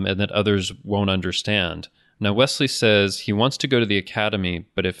 and that others won't understand. Now, Wesley says he wants to go to the academy,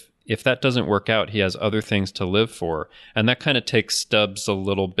 but if that doesn't work out, he has other things to live for. And that kind of takes Stubbs a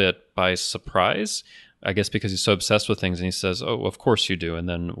little bit by surprise, I guess because he's so obsessed with things. And he says, oh, of course you do, and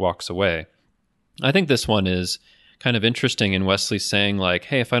then walks away. I think this one is kind of interesting in Wesley saying like,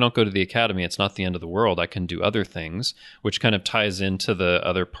 hey, if I don't go to the academy, it's not the end of the world. I can do other things, which kind of ties into the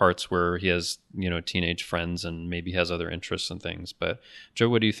other parts where he has, teenage friends and maybe has other interests and things. But Joe,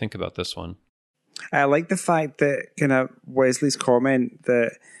 what do you think about this one? I like the fact that kind of Wesley's comment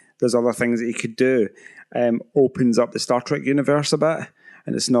that there's other things that he could do opens up the Star Trek universe a bit.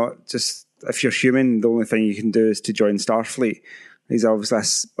 And it's not just, if you're human, the only thing you can do is to join Starfleet. He's obviously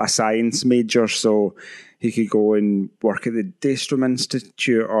a science major, so he could go and work at the Daystrom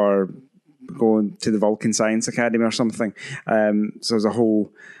Institute or go to the Vulcan Science Academy or something. So there's a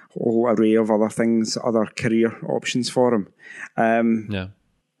whole array of other things, other career options for him.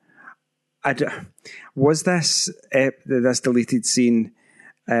 Was this deleted scene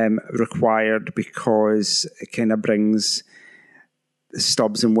required because it kind of brings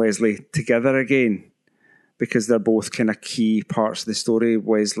Stubbs and Wesley together again? Because they're both kind of key parts of the story.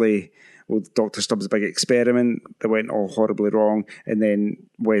 Wesley, Dr. Stubbs' big experiment that went all horribly wrong, and then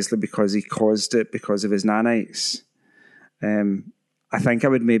Wesley because he caused it because of his nanites. I think I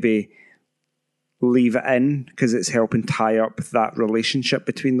would maybe leave it in because it's helping tie up that relationship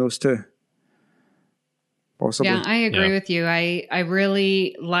between those two. Possibly. Yeah, I agree with you. I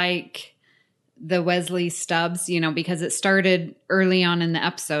really like the Wesley Stubbs, because it started early on in the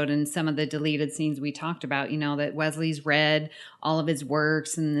episode and some of the deleted scenes we talked about, that Wesley's read all of his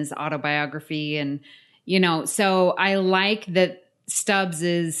works and his autobiography. And, so I like that Stubbs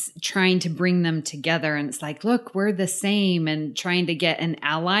is trying to bring them together. And it's like, look, we're the same, and trying to get an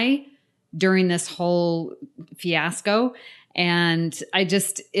ally during this whole fiasco. And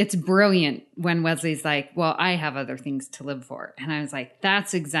it's brilliant when Wesley's like, well, I have other things to live for. And I was like,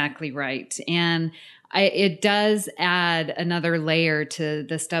 that's exactly right. And it does add another layer to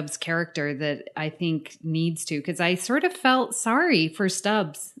the Stubbs character that I think needs to, because I sort of felt sorry for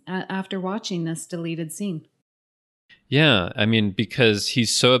Stubbs after watching this deleted scene. Yeah, I mean, because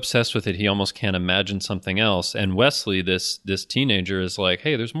he's so obsessed with it, he almost can't imagine something else. And Wesley, this teenager, is like,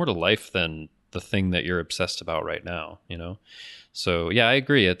 hey, there's more to life than the thing that you're obsessed about right now, you know? So yeah, I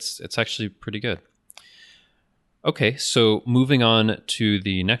agree. It's actually pretty good. Okay, so moving on to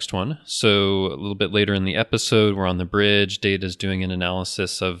the next one. So a little bit later in the episode, we're on the bridge. Data's doing an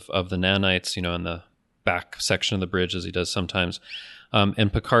analysis of the nanites, you know, in the back section of the bridge, as he does sometimes.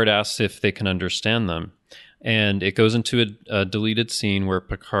 And Picard asks if they can understand them. And it goes into a deleted scene where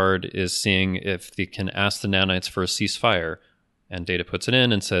Picard is seeing if they can ask the nanites for a ceasefire. And Data puts it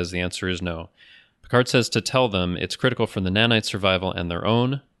in and says the answer is no. Picard says to tell them it's critical for the nanites' survival and their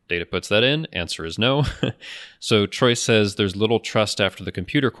own. Data puts that in. Answer is no. So Troy says there's little trust after the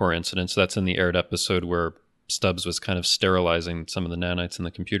computer core incident. So that's in the aired episode where Stubbs was kind of sterilizing some of the nanites in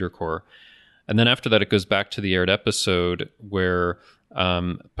the computer core. And then after that, it goes back to the aired episode where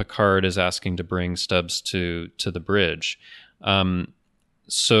Picard is asking to bring Stubbs to the bridge.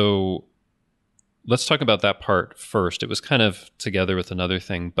 So let's talk about that part first. It was kind of together with another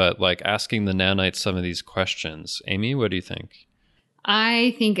thing, but like asking the nanites some of these questions. Amy, what do you think?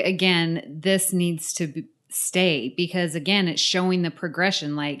 I think, again, this needs to stay because, again, it's showing the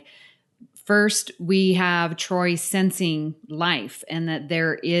progression. Like, first, we have Troy sensing life and that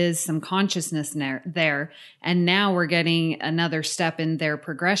there is some consciousness there. And now we're getting another step in their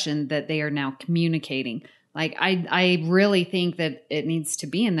progression that they are now communicating. Like, I really think that it needs to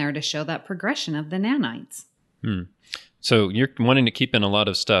be in there to show that progression of the nanites. So you're wanting to keep in a lot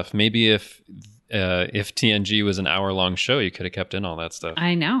of stuff. Maybe if TNG was an hour-long show, you could have kept in all that stuff.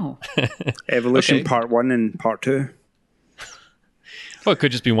 I know. Evolution Okay. Part 1 and Part 2. Well, it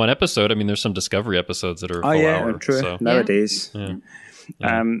could just be one episode. I mean, there's some Discovery episodes that are a full hour. True. So. Nowadays.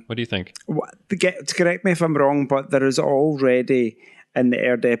 Yeah. What do you think? To correct me if I'm wrong, but there is already in the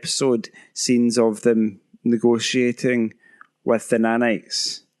aired episode scenes of them negotiating with the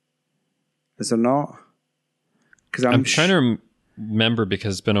nanites. Is there not? Because I'm trying to remember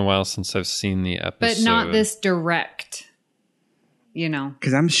because it's been a while since I've seen the episode. But not this direct, you know.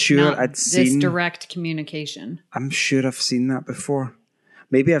 Because I'm sure I'd seen this direct communication. I'm sure I've seen that before.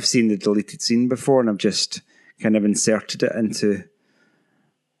 Maybe I've seen the deleted scene before and I've just kind of inserted it into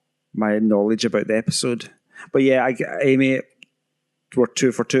my knowledge about the episode. But yeah, Amy, we're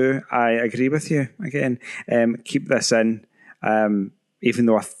 2 for 2. I agree with you again. Keep this in, even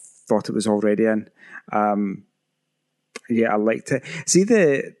though I thought it was already in. Yeah, I liked it. See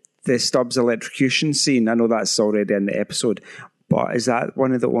the Stubbs electrocution scene? I know that's already in the episode, but is that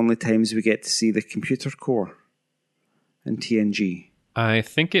one of the only times we get to see the computer core in TNG? I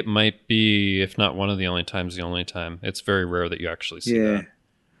think it might be, if not one of the only times, the only time. It's very rare that you actually see that.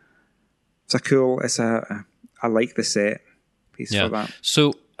 I like the set piece for that.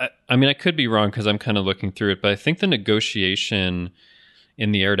 So, I mean, I could be wrong because I'm kind of looking through it, but I think the negotiation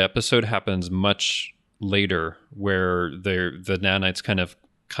in the aired episode happens much later, where the nanites kind of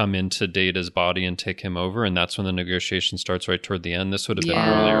come into Data's body and take him over, and that's when the negotiation starts right toward the end. This would have been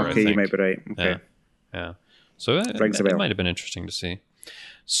earlier, I think. You might be right. Okay. Yeah. So it might have been interesting to see.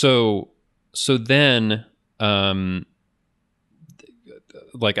 So then,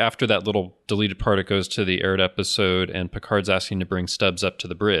 like after that little deleted part, it goes to the aired episode, and Picard's asking to bring Stubbs up to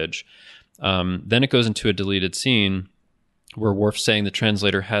the bridge. Then it goes into a deleted scene where Worf's saying the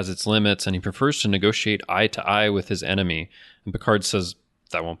translator has its limits, and he prefers to negotiate eye to eye with his enemy. And Picard says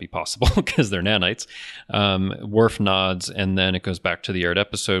that won't be possible because they're nanites. Worf nods, and then it goes back to the aired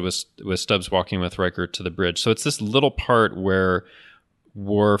episode with Stubbs walking with Riker to the bridge. So it's this little part where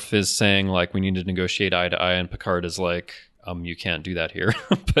Worf is saying, like, we need to negotiate eye to eye, and Picard is like, you can't do that here.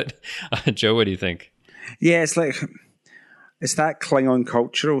 But Joe, what do you think? Yeah, it's that Klingon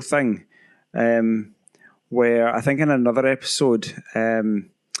cultural thing, where I think in another episode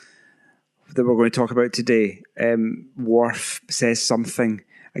that we're going to talk about today, Worf says something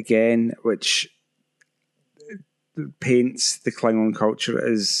again which paints the Klingon culture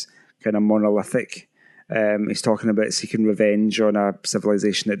as kind of monolithic. He's talking about seeking revenge on a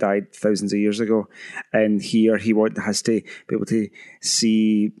civilization that died thousands of years ago, and here he has to be able to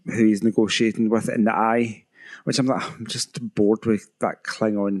see who he's negotiating with in the eye, which I'm just bored with that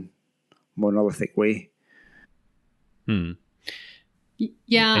Klingon monolithic way.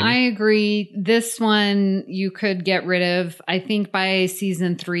 Yeah, Amy? I agree. This one you could get rid of. I think by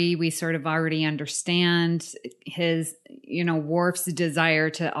season 3, we sort of already understand his, Worf's desire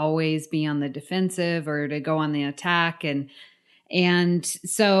to always be on the defensive or to go on the attack. And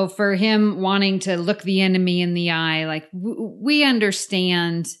so for him wanting to look the enemy in the eye, like we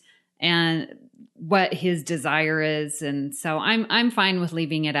understand and what his desire is. And so I'm fine with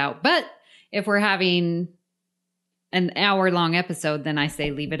leaving it out. But if we're having an hour-long episode, then I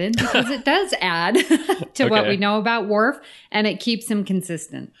say leave it in because it does add to what we know about Worf, and it keeps him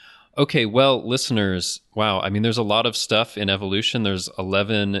consistent. Okay, well, listeners, wow. I mean, there's a lot of stuff in Evolution. There's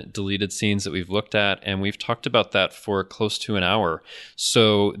 11 deleted scenes that we've looked at, and we've talked about that for close to an hour.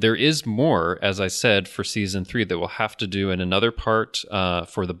 So there is more, as I said, for season 3 that we'll have to do in another part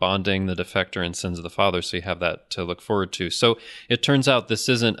for the bonding, the defector, and sins of the father. So you have that to look forward to. So it turns out this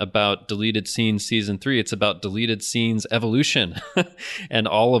isn't about deleted scenes season 3. It's about deleted scenes Evolution and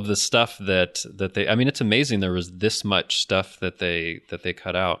all of the stuff that they. I mean, it's amazing there was this much stuff that they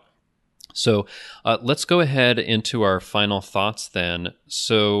cut out. So let's go ahead into our final thoughts then.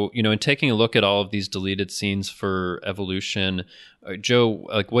 So, in taking a look at all of these deleted scenes for Evolution, Joe,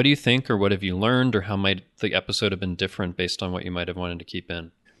 like, what do you think, or what have you learned, or how might the episode have been different based on what you might have wanted to keep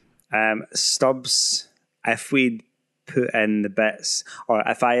in? Stubbs, if we'd put in the bits, or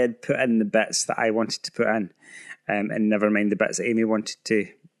if I had put in the bits that I wanted to put in, and never mind the bits that Amy wanted to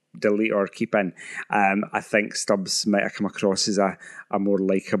delete or keep in, I think Stubbs might have come across as a more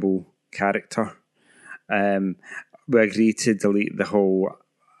likeable character. We agreed to delete the whole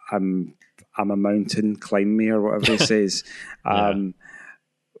I'm a mountain, climb me, or whatever he says. I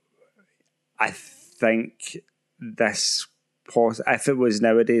think this, if it was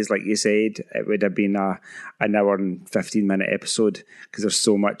nowadays, like you said, it would have been an hour and 15-minute episode, because there's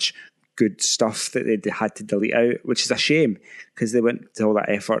so much good stuff that they had to delete out, which is a shame, because they went to all that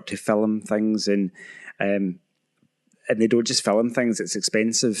effort to film things, and they don't just film things, it's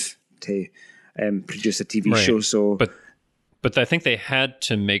expensive to produce a TV show. So, but I think they had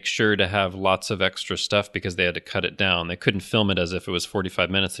to make sure to have lots of extra stuff because they had to cut it down. They couldn't film it as if it was 45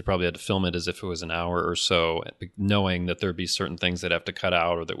 minutes. They probably had to film it as if it was an hour or so, knowing that there'd be certain things they'd have to cut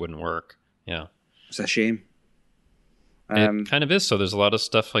out or that wouldn't work. Yeah, it's a shame. It kind of is. So there's a lot of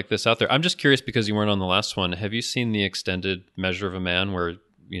stuff like this out there. I'm just curious, because you weren't on the last one. Have you seen the extended Measure of a Man where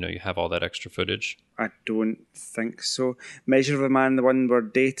you have all that extra footage? I don't think so. Measure of a Man, the one where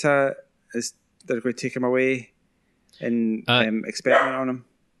Data is, they're going to take him away and experiment on him.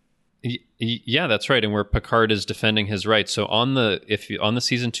 Yeah, that's right. And where Picard is defending his rights. So on the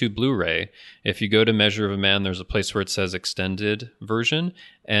season 2 Blu-ray, if you go to Measure of a Man, there's a place where it says extended version,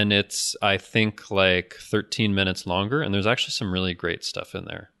 and it's, I think, like 13 minutes longer. And there's actually some really great stuff in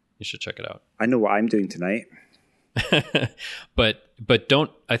there. You should check it out. I know what I'm doing tonight. but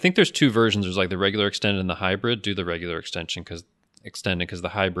don't. I think there's 2 versions. There's like the regular extended and the hybrid. Do the regular extension because the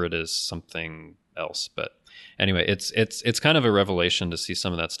hybrid is something else. But anyway, it's kind of a revelation to see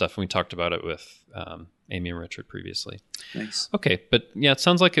some of that stuff. We talked about it with Amy and Richard previously. Nice. Okay, but yeah, it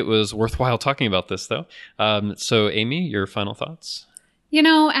sounds like it was worthwhile talking about this though. So Amy, your final thoughts?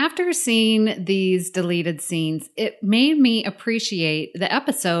 After seeing these deleted scenes, it made me appreciate the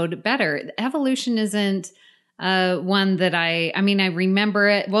episode better. The Evolution isn't one that I remember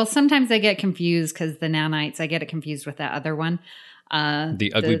it. Well, sometimes I get confused because the nanites, I get it confused with that other one.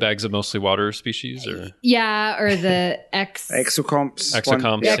 The ugly bags of mostly water species, or the exocomps.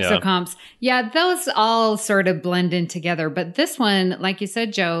 Exocomps. Yeah, those all sort of blend in together. But this one, like you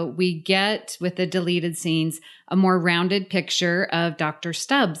said, Joe, we get with the deleted scenes a more rounded picture of Dr.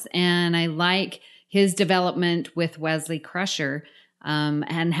 Stubbs, and I like his development with Wesley Crusher.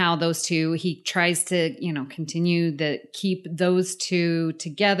 And how those two, he tries to, continue to keep those two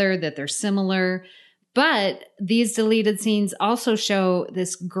together, that they're similar. But these deleted scenes also show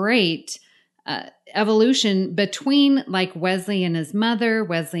this great evolution between like Wesley and his mother,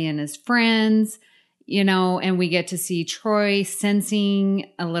 Wesley and his friends, and we get to see Troy sensing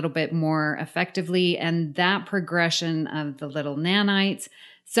a little bit more effectively, and that progression of the little nanites.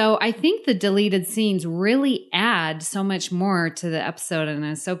 So I think the deleted scenes really add so much more to the episode, and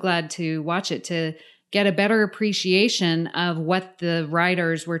I'm so glad to watch it to get a better appreciation of what the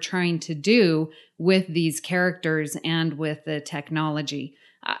writers were trying to do with these characters and with the technology.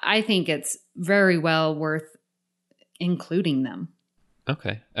 I think it's very well worth including them.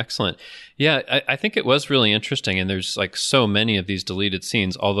 Okay, excellent. Yeah, I think it was really interesting, and there's like so many of these deleted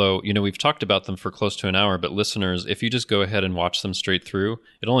scenes, although, we've talked about them for close to an hour, but listeners, if you just go ahead and watch them straight through,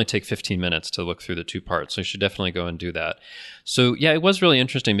 it'll only take 15 minutes to look through the 2 parts, so you should definitely go and do that. So yeah, it was really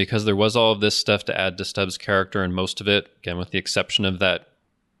interesting because there was all of this stuff to add to Stubbs' character, and most of it, again, with the exception of that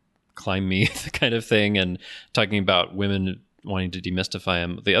climb me kind of thing, and talking about women wanting to demystify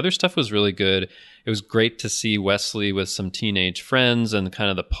him. The other stuff was really good. It was great to see Wesley with some teenage friends and kind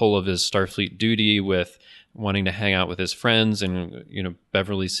of the pull of his Starfleet duty with wanting to hang out with his friends, and,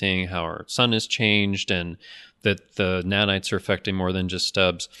 Beverly seeing how her son has changed and that the nanites are affecting more than just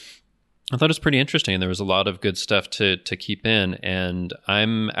Stubbs. I thought it was pretty interesting. There was a lot of good stuff to keep in, and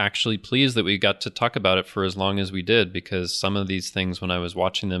I'm actually pleased that we got to talk about it for as long as we did, because some of these things, when I was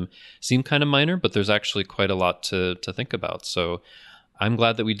watching them, seem kind of minor, but there's actually quite a lot to think about. So I'm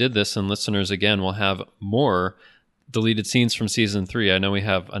glad that we did this, and listeners, again, will have more deleted scenes from Season 3. I know we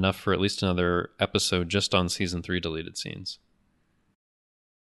have enough for at least another episode just on Season 3 deleted scenes.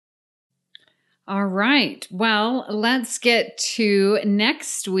 All right. Well, let's get to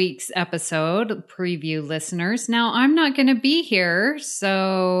next week's episode preview, listeners. Now, I'm not going to be here,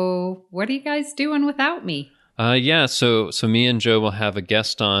 so what are you guys doing without me? So me and Joe will have a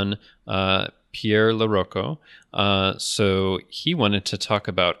guest on, Pierre LaRocco. So he wanted to talk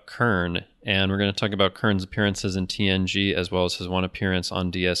about Kern, and we're going to talk about Kern's appearances in TNG as well as his one appearance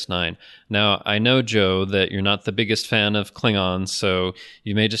on DS9. Now, I know, Joe, that you're not the biggest fan of Klingons, so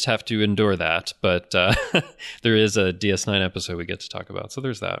you may just have to endure that, but there is a DS9 episode we get to talk about, so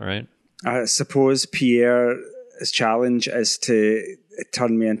there's that, right? I suppose Pierre's challenge is to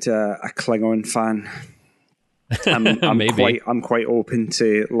turn me into a Klingon fan. I'm quite open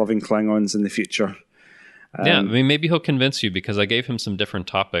to loving Klingons in the future. Maybe he'll convince you, because I gave him some different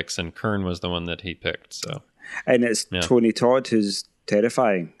topics, and Kern was the one that he picked. So, and it's Tony Todd who's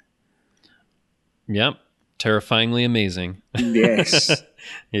terrifying. Yep, terrifyingly amazing. Yes,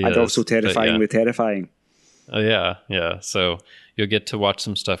 and also terrifyingly terrifying. Oh yeah. So you'll get to watch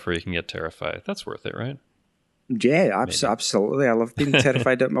some stuff where you can get terrified. That's worth it, right? Yeah, absolutely. I love being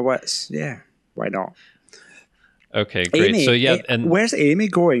terrified at my wits. Yeah, why not? Okay, great. Amy, so yeah, and where's Amy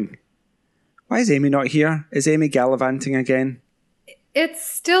going? Why is Amy not here? Is Amy gallivanting again? It's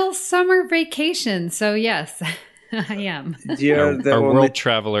still summer vacation, so yes, I am. You're the our only world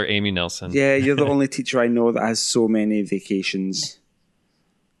traveler, Amy Nelson. Yeah, you're the only teacher I know that has so many vacations.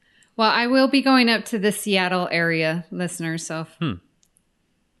 Well, I will be going up to the Seattle area, listeners, so I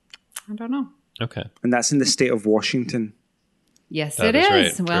don't know. Okay. And that's in the state of Washington. Yes, That it is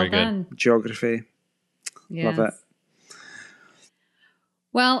is. right. Well Very done. good. Geography. Yes. Love it.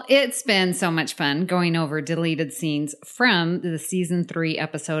 Well, it's been so much fun going over deleted scenes from the Season 3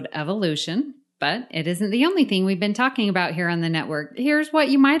 episode Evolution, but it isn't the only thing we've been talking about here on the network. Here's what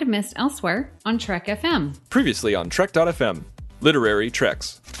you might have missed elsewhere on Trek FM. Previously on Trek.fm, Literary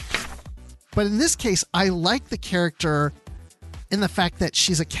Treks. But in this case, I like the character in the fact that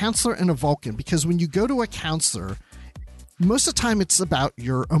she's a counselor and a Vulcan, because when you go to a counselor, most of the time it's about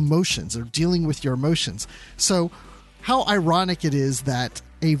your emotions or dealing with your emotions. So how ironic it is that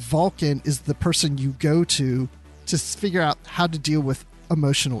a Vulcan is the person you go to figure out how to deal with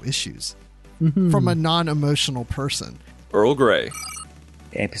emotional issues from a non-emotional person. Earl Grey.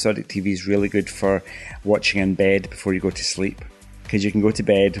 Episodic TV is really good for watching in bed before you go to sleep, because you can go to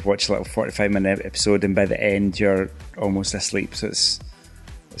bed, watch a little 45-minute episode, and by the end you're almost asleep. So it's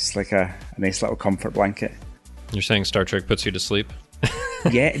like a nice little comfort blanket. You're saying Star Trek puts you to sleep?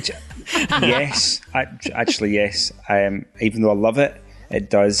 Yeah, yes, actually, yes. Even though I love it,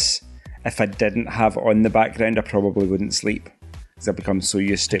 it does. If I didn't have it on the background, I probably wouldn't sleep, because I've become so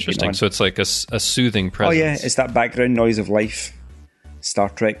used to it being on. So it's like a soothing presence. Oh yeah, it's that background noise of life. Star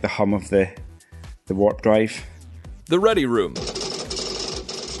Trek, the hum of the warp drive. The Ready Room.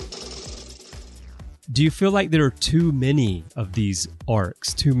 Do you feel like there are too many of these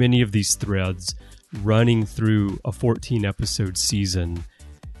arcs, too many of these threads running through a 14-episode season?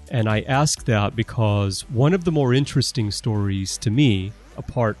 And I ask that because one of the more interesting stories to me,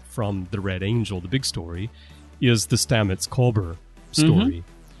 apart from the Red Angel, the big story, is the Stamets-Culber story.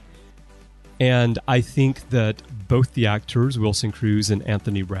 And I think that both the actors, Wilson Cruz and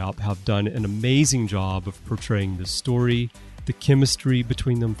Anthony Rapp, have done an amazing job of portraying this story. The chemistry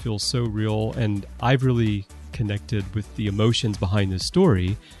between them feels so real, and I've really connected with the emotions behind this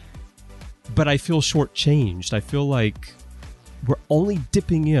story. But I feel shortchanged. I feel like we're only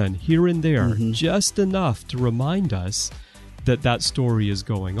dipping in here and there, just enough to remind us that that story is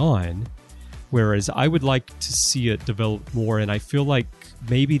going on. Whereas I would like to see it develop more, and I feel like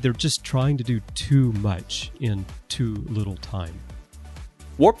maybe they're just trying to do too much in too little time.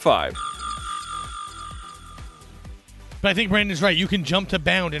 Warp 5. But I think Brandon's right. You can jump to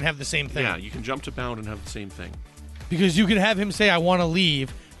bound and have the same thing. Yeah, you can jump to bound and have the same thing. Because you could have him say, I want to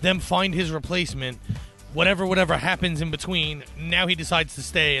leave, them find his replacement, whatever happens in between, now he decides to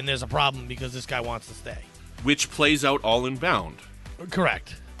stay, and there's a problem because this guy wants to stay. Which plays out all in bound.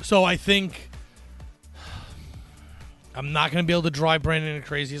 Correct. So I think I'm not going to be able to drive Brandon as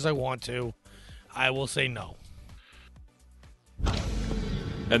crazy as I want to. I will say no.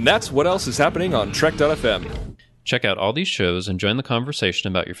 And that's what else is happening on Trek.fm. Check out all these shows and join the conversation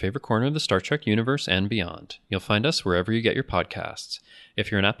about your favorite corner of the Star Trek universe and beyond. You'll find us wherever you get your podcasts. If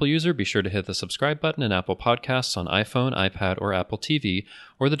you're an Apple user, be sure to hit the subscribe button in Apple Podcasts on iPhone, iPad, or Apple TV,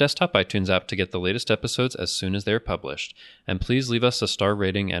 or the desktop iTunes app to get the latest episodes as soon as they're published. And please leave us a star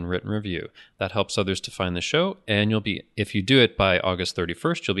rating and written review. That helps others to find the show, and if you do it by August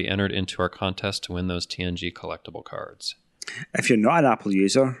 31st, you'll be entered into our contest to win those TNG collectible cards. If you're not an Apple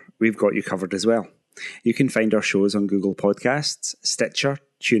user, we've got you covered as well. You can find our shows on Google Podcasts, Stitcher,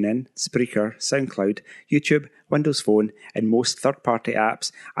 TuneIn, Spreaker, SoundCloud, YouTube, Windows Phone, and most third-party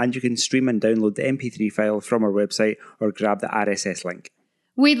apps, and you can stream and download the MP3 file from our website or grab the RSS link.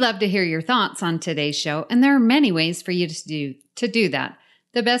 We'd love to hear your thoughts on today's show, and there are many ways for you to do that.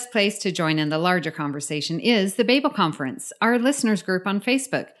 The best place to join in the larger conversation is the Babel Conference, our listeners group on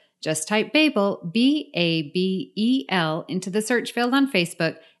Facebook. Just type Babel, B-A-B-E-L, into the search field on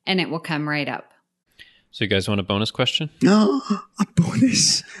Facebook, and it will come right up. So you guys want a bonus question? No, a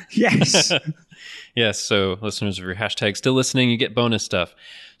bonus. Yes. Yes, so listeners of your hashtag still listening, you get bonus stuff.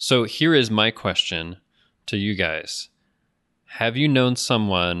 So here is my question to you guys. Have you known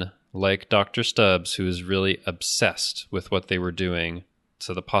someone like Dr. Stubbs who is really obsessed with what they were doing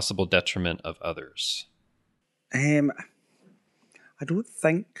to the possible detriment of others? I don't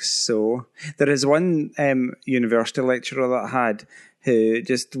think so. There is one university lecturer that I had who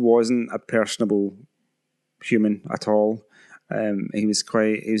just wasn't a personable human at all. He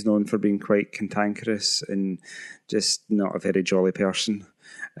was known for being quite cantankerous and just not a very jolly person.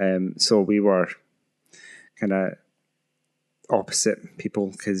 So we were kind of opposite people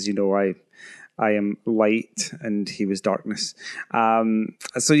because, I am light and he was darkness.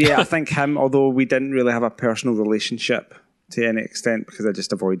 So yeah, I think him, although we didn't really have a personal relationship to any extent because I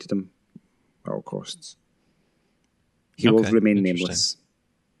just avoided him at all costs. He will remain nameless.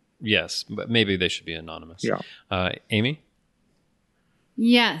 Yes, but maybe they should be anonymous. Yeah. Amy?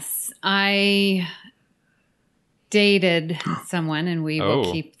 Yes, I dated someone, and we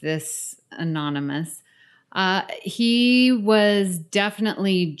will keep this anonymous. He was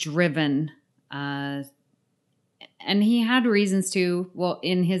definitely driven, and he had reasons to. Well,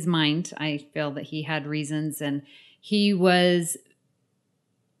 in his mind, I feel that he had reasons, and he was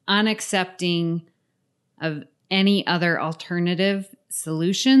unaccepting of any other alternative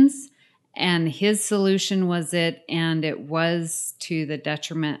solutions, and his solution was it, and it was to the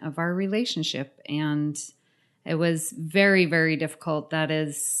detriment of our relationship, and it was very, very difficult. That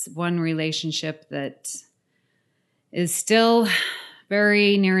is one relationship that is still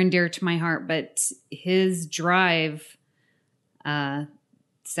very near and dear to my heart, but his drive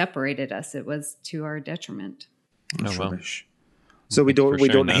separated us. It was to our detriment. Oh, well. So we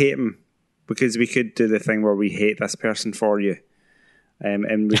don't that. hate him, because we could do the thing where we hate this person for you.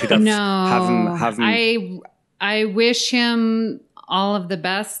 And we could have him. I wish him all of the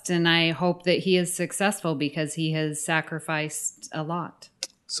best, and I hope that he is successful because he has sacrificed a lot.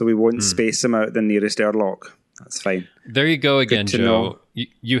 So we won't space him out the nearest airlock. That's fine. There you go again, Joe. Know.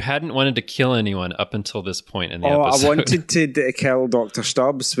 You hadn't wanted to kill anyone up until this point in the episode. I wanted to kill Dr.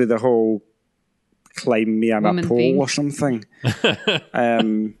 Stubbs with the whole climb me on a pole thing or something.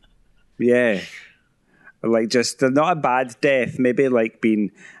 Yeah. Like just not a bad death, maybe like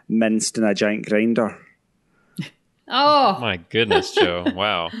being minced in a giant grinder. Oh my goodness, Joe!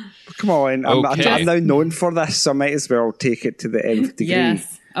 Wow. Come on, I'm now known for this, so I might as well take it to the nth degree.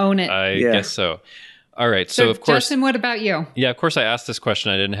 Yes, own it. I guess so. All right, so of course, Justin, what about you? Yeah, of course, I asked this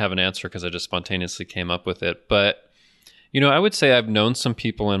question. I didn't have an answer because I just spontaneously came up with it. But I would say I've known some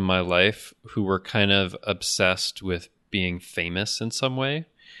people in my life who were kind of obsessed with being famous in some way,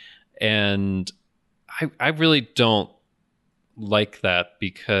 and I really don't like that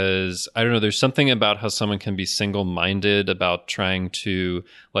because I don't know, there's something about how someone can be single-minded about trying to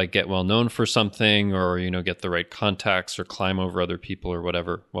like get well known for something or get the right contacts or climb over other people or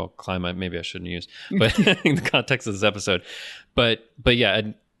whatever. Well, climb maybe I shouldn't use, but in the context of this episode. But yeah,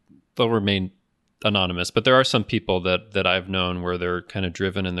 they'll remain anonymous. But there are some people that I've known where they're kind of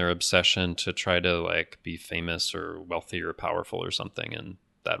driven in their obsession to try to like be famous or wealthy or powerful or something, and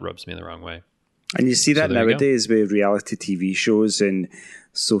that rubs me the wrong way. And you see that there you go. nowadays with reality TV shows and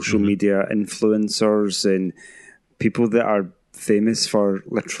social media influencers and people that are famous for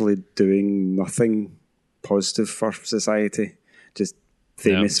literally doing nothing positive for society. Just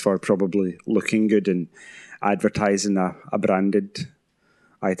famous for probably looking good and advertising a branded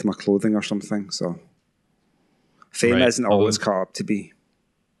item of clothing or something. So fame isn't always caught up to be.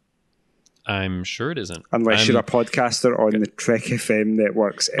 I'm sure it isn't. Unless you're a podcaster on the Trek FM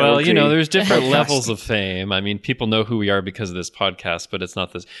networks. Well, there's different levels of fame. I mean, people know who we are because of this podcast, but it's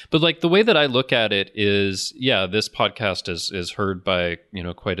not this. But like the way that I look at it is, this podcast is heard by,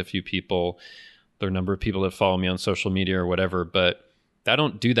 quite a few people. There are a number of people that follow me on social media or whatever, but I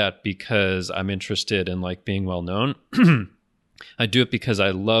don't do that because I'm interested in like being well known. I do it because I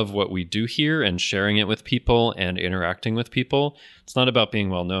love what we do here and sharing it with people and interacting with people. It's not about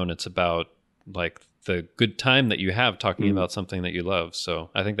being well known. It's about like the good time that you have talking about something that you love. So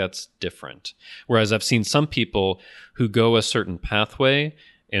I think that's different. Whereas I've seen some people who go a certain pathway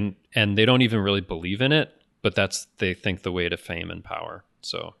and they don't even really believe in it, but they think the way to fame and power.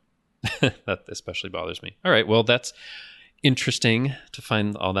 So that especially bothers me. All right. Well, that's interesting to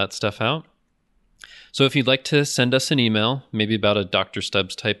find all that stuff out. So if you'd like to send us an email, maybe about a Dr.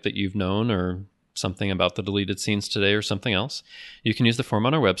 Stubbs type that you've known or something about the deleted scenes today or something else, you can use the form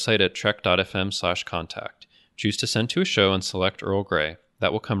on our website at trek.fm/contact. Choose to send to a show and select Earl Grey.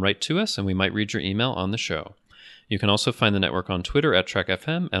 That will come right to us and we might read your email on the show. You can also find the network on Twitter at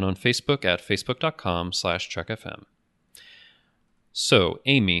TrekFM and on Facebook at facebook.com/TrekFM. So,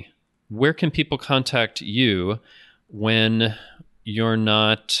 Amy, where can people contact you when you're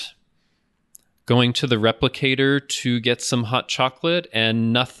not going to the replicator to get some hot chocolate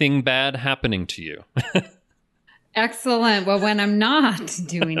and nothing bad happening to you? Excellent. Well, when I'm not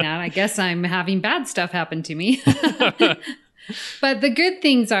doing that, I guess I'm having bad stuff happen to me. But the good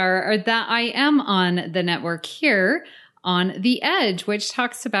things are that I am on the network here on The Edge, which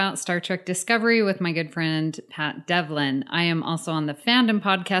talks about Star Trek Discovery with my good friend Pat Devlin. I am also on the Fandom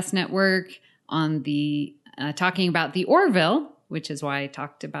Podcast Network on the talking about the Orville, which is why I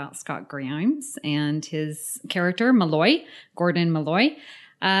talked about Scott Grimes and his character, Malloy, Gordon Malloy.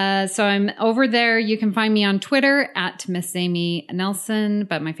 So I'm over there. You can find me on Twitter at Miss Amy Nelson,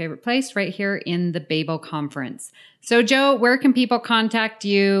 but my favorite place right here in the Babel Conference. So Joe, where can people contact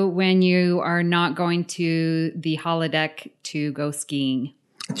you when you are not going to the holodeck to go skiing?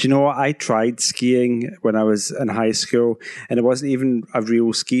 Do you know what? I tried skiing when I was in high school, and it wasn't even a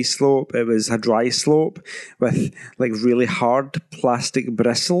real ski slope. It was a dry slope with like really hard plastic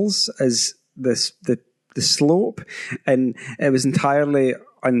bristles as the slope, and it was entirely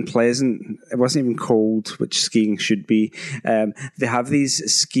unpleasant. It wasn't even cold, which skiing should be. They have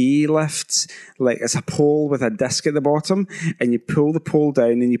these ski lifts, like it's a pole with a disc at the bottom, and you pull the pole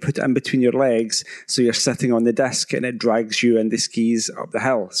down and you put it in between your legs, so you're sitting on the disc and it drags you and the skis up the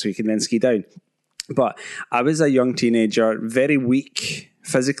hill, so you can then ski down. But I was a young teenager, very weak,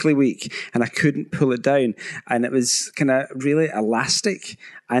 physically weak, and I couldn't pull it down, and it was kind of really elastic,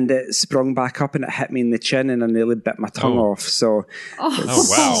 and it sprung back up and it hit me in the chin and I nearly bit my tongue off, so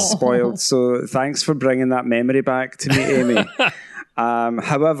it's spoiled. So thanks for bringing that memory back to me, Amy.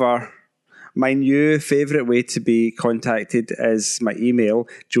 However, my new favourite way to be contacted is my email,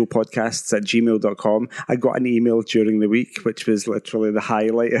 joepodcasts@gmail.com. I got an email during the week, which was literally the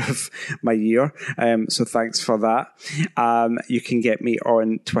highlight of my year. So thanks for that. You can get me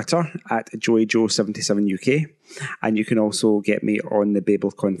on Twitter at JoeyJoe77UK. And you can also get me on the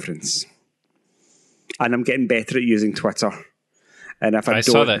Babel Conference. And I'm getting better at using Twitter. And if I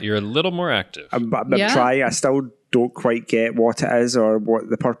saw that you're a little more active. I'm trying. I still don't quite get what it is or what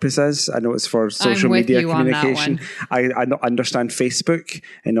the purpose is. I know it's for social media communication. I understand Facebook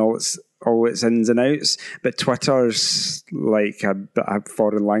and all its ins and outs, but Twitter's like a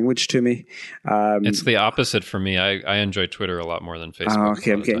foreign language to me. It's the opposite for me. I enjoy Twitter a lot more than Facebook.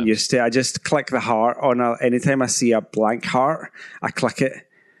 Okay, I'm getting used to it. I just click the heart anytime I see a blank heart, I click it.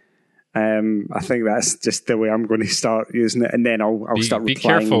 I think that's just the way I'm going to start using it, and then I'll start replying. Be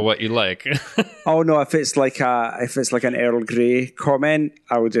careful what you like. Oh no! If it's like an Earl Grey comment,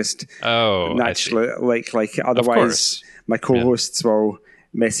 I will just naturally like it. Otherwise, my co-hosts will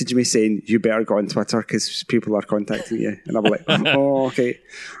message me saying you better go on Twitter because people are contacting you, and I'll be like, oh okay,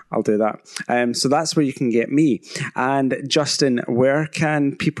 I'll do that. So that's where you can get me. And Justin, where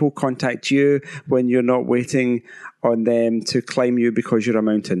can people contact you when you're not waiting on them to climb you because you're a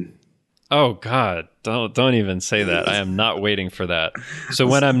mountain? Oh God, don't even say that. I am not waiting for that. So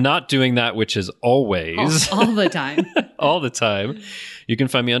when I'm not doing that, which is always all the time, all the time, you can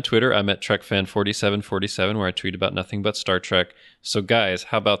find me on Twitter. I'm at TrekFan4747, where I tweet about nothing but Star Trek. So guys,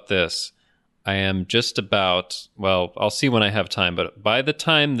 how about this? I am just about, well, I'll see when I have time, but by the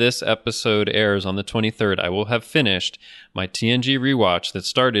time this episode airs on the 23rd, I will have finished my TNG rewatch that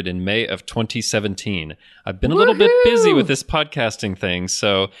started in May of 2017. I've been a little bit busy with this podcasting thing,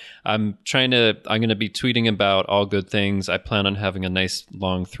 so I'm going to be tweeting about all good things. I plan on having a nice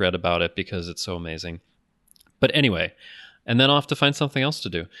long thread about it because it's so amazing. But anyway, and then I'll have to find something else to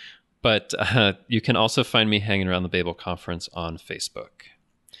do. But you can also find me hanging around the Babel Conference on Facebook.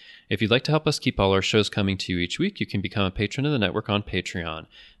 If you'd like to help us keep all our shows coming to you each week, you can become a patron of the network on Patreon.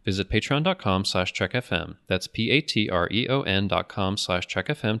 Visit patreon.com/trekfm. That's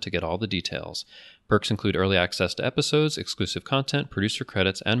patreon.com/trekfm to get all the details. Perks include early access to episodes, exclusive content, producer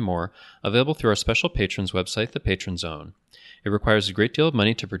credits, and more, available through our special patrons website, the Patron Zone. It requires a great deal of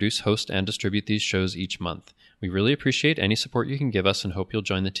money to produce, host, and distribute these shows each month. We really appreciate any support you can give us and hope you'll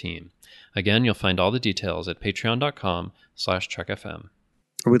join the team. Again, you'll find all the details at patreon.com/trekfm.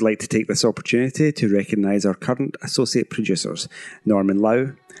 I would like to take this opportunity to recognise our current associate producers, Norman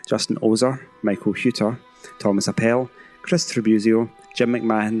Lau, Justin Ozer, Michael Huter, Thomas Appel, Chris Tribuzio, Jim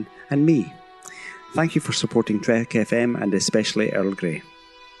McMahon, and me. Thank you for supporting Trek FM and especially Earl Grey.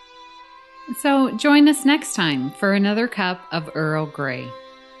 So join us next time for another cup of Earl Grey.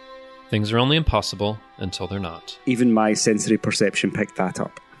 Things are only impossible until they're not. Even my sensory perception picked that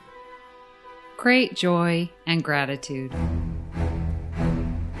up. Great joy and gratitude.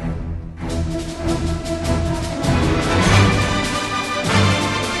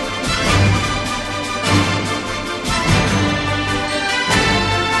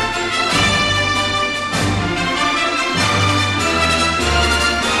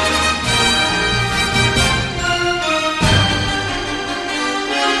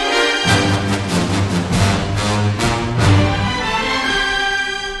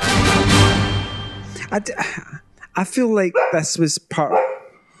 I feel like this was part...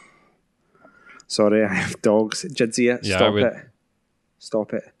 Sorry, I have dogs. Jadzia, stop it.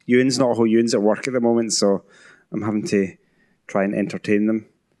 Stop it. Ewan's not how Ewan's at work at the moment, so I'm having to try and entertain them.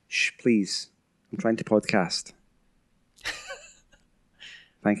 Shh, please. I'm trying to podcast.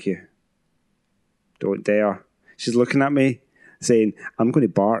 Thank you. Don't dare. She's looking at me saying, I'm going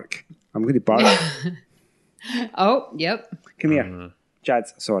to bark. I'm going to bark. Oh, yep. Come here.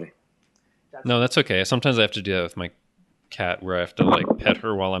 Jads, sorry. No, that's okay. Sometimes I have to do that with my cat where I have to like pet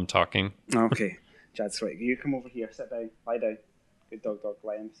her while I'm talking. Okay. Jad's right. You come over here. Sit down. Lie down. Good dog.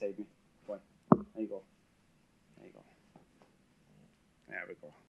 Lie in beside me. Go on. There you go. There you go. There we go.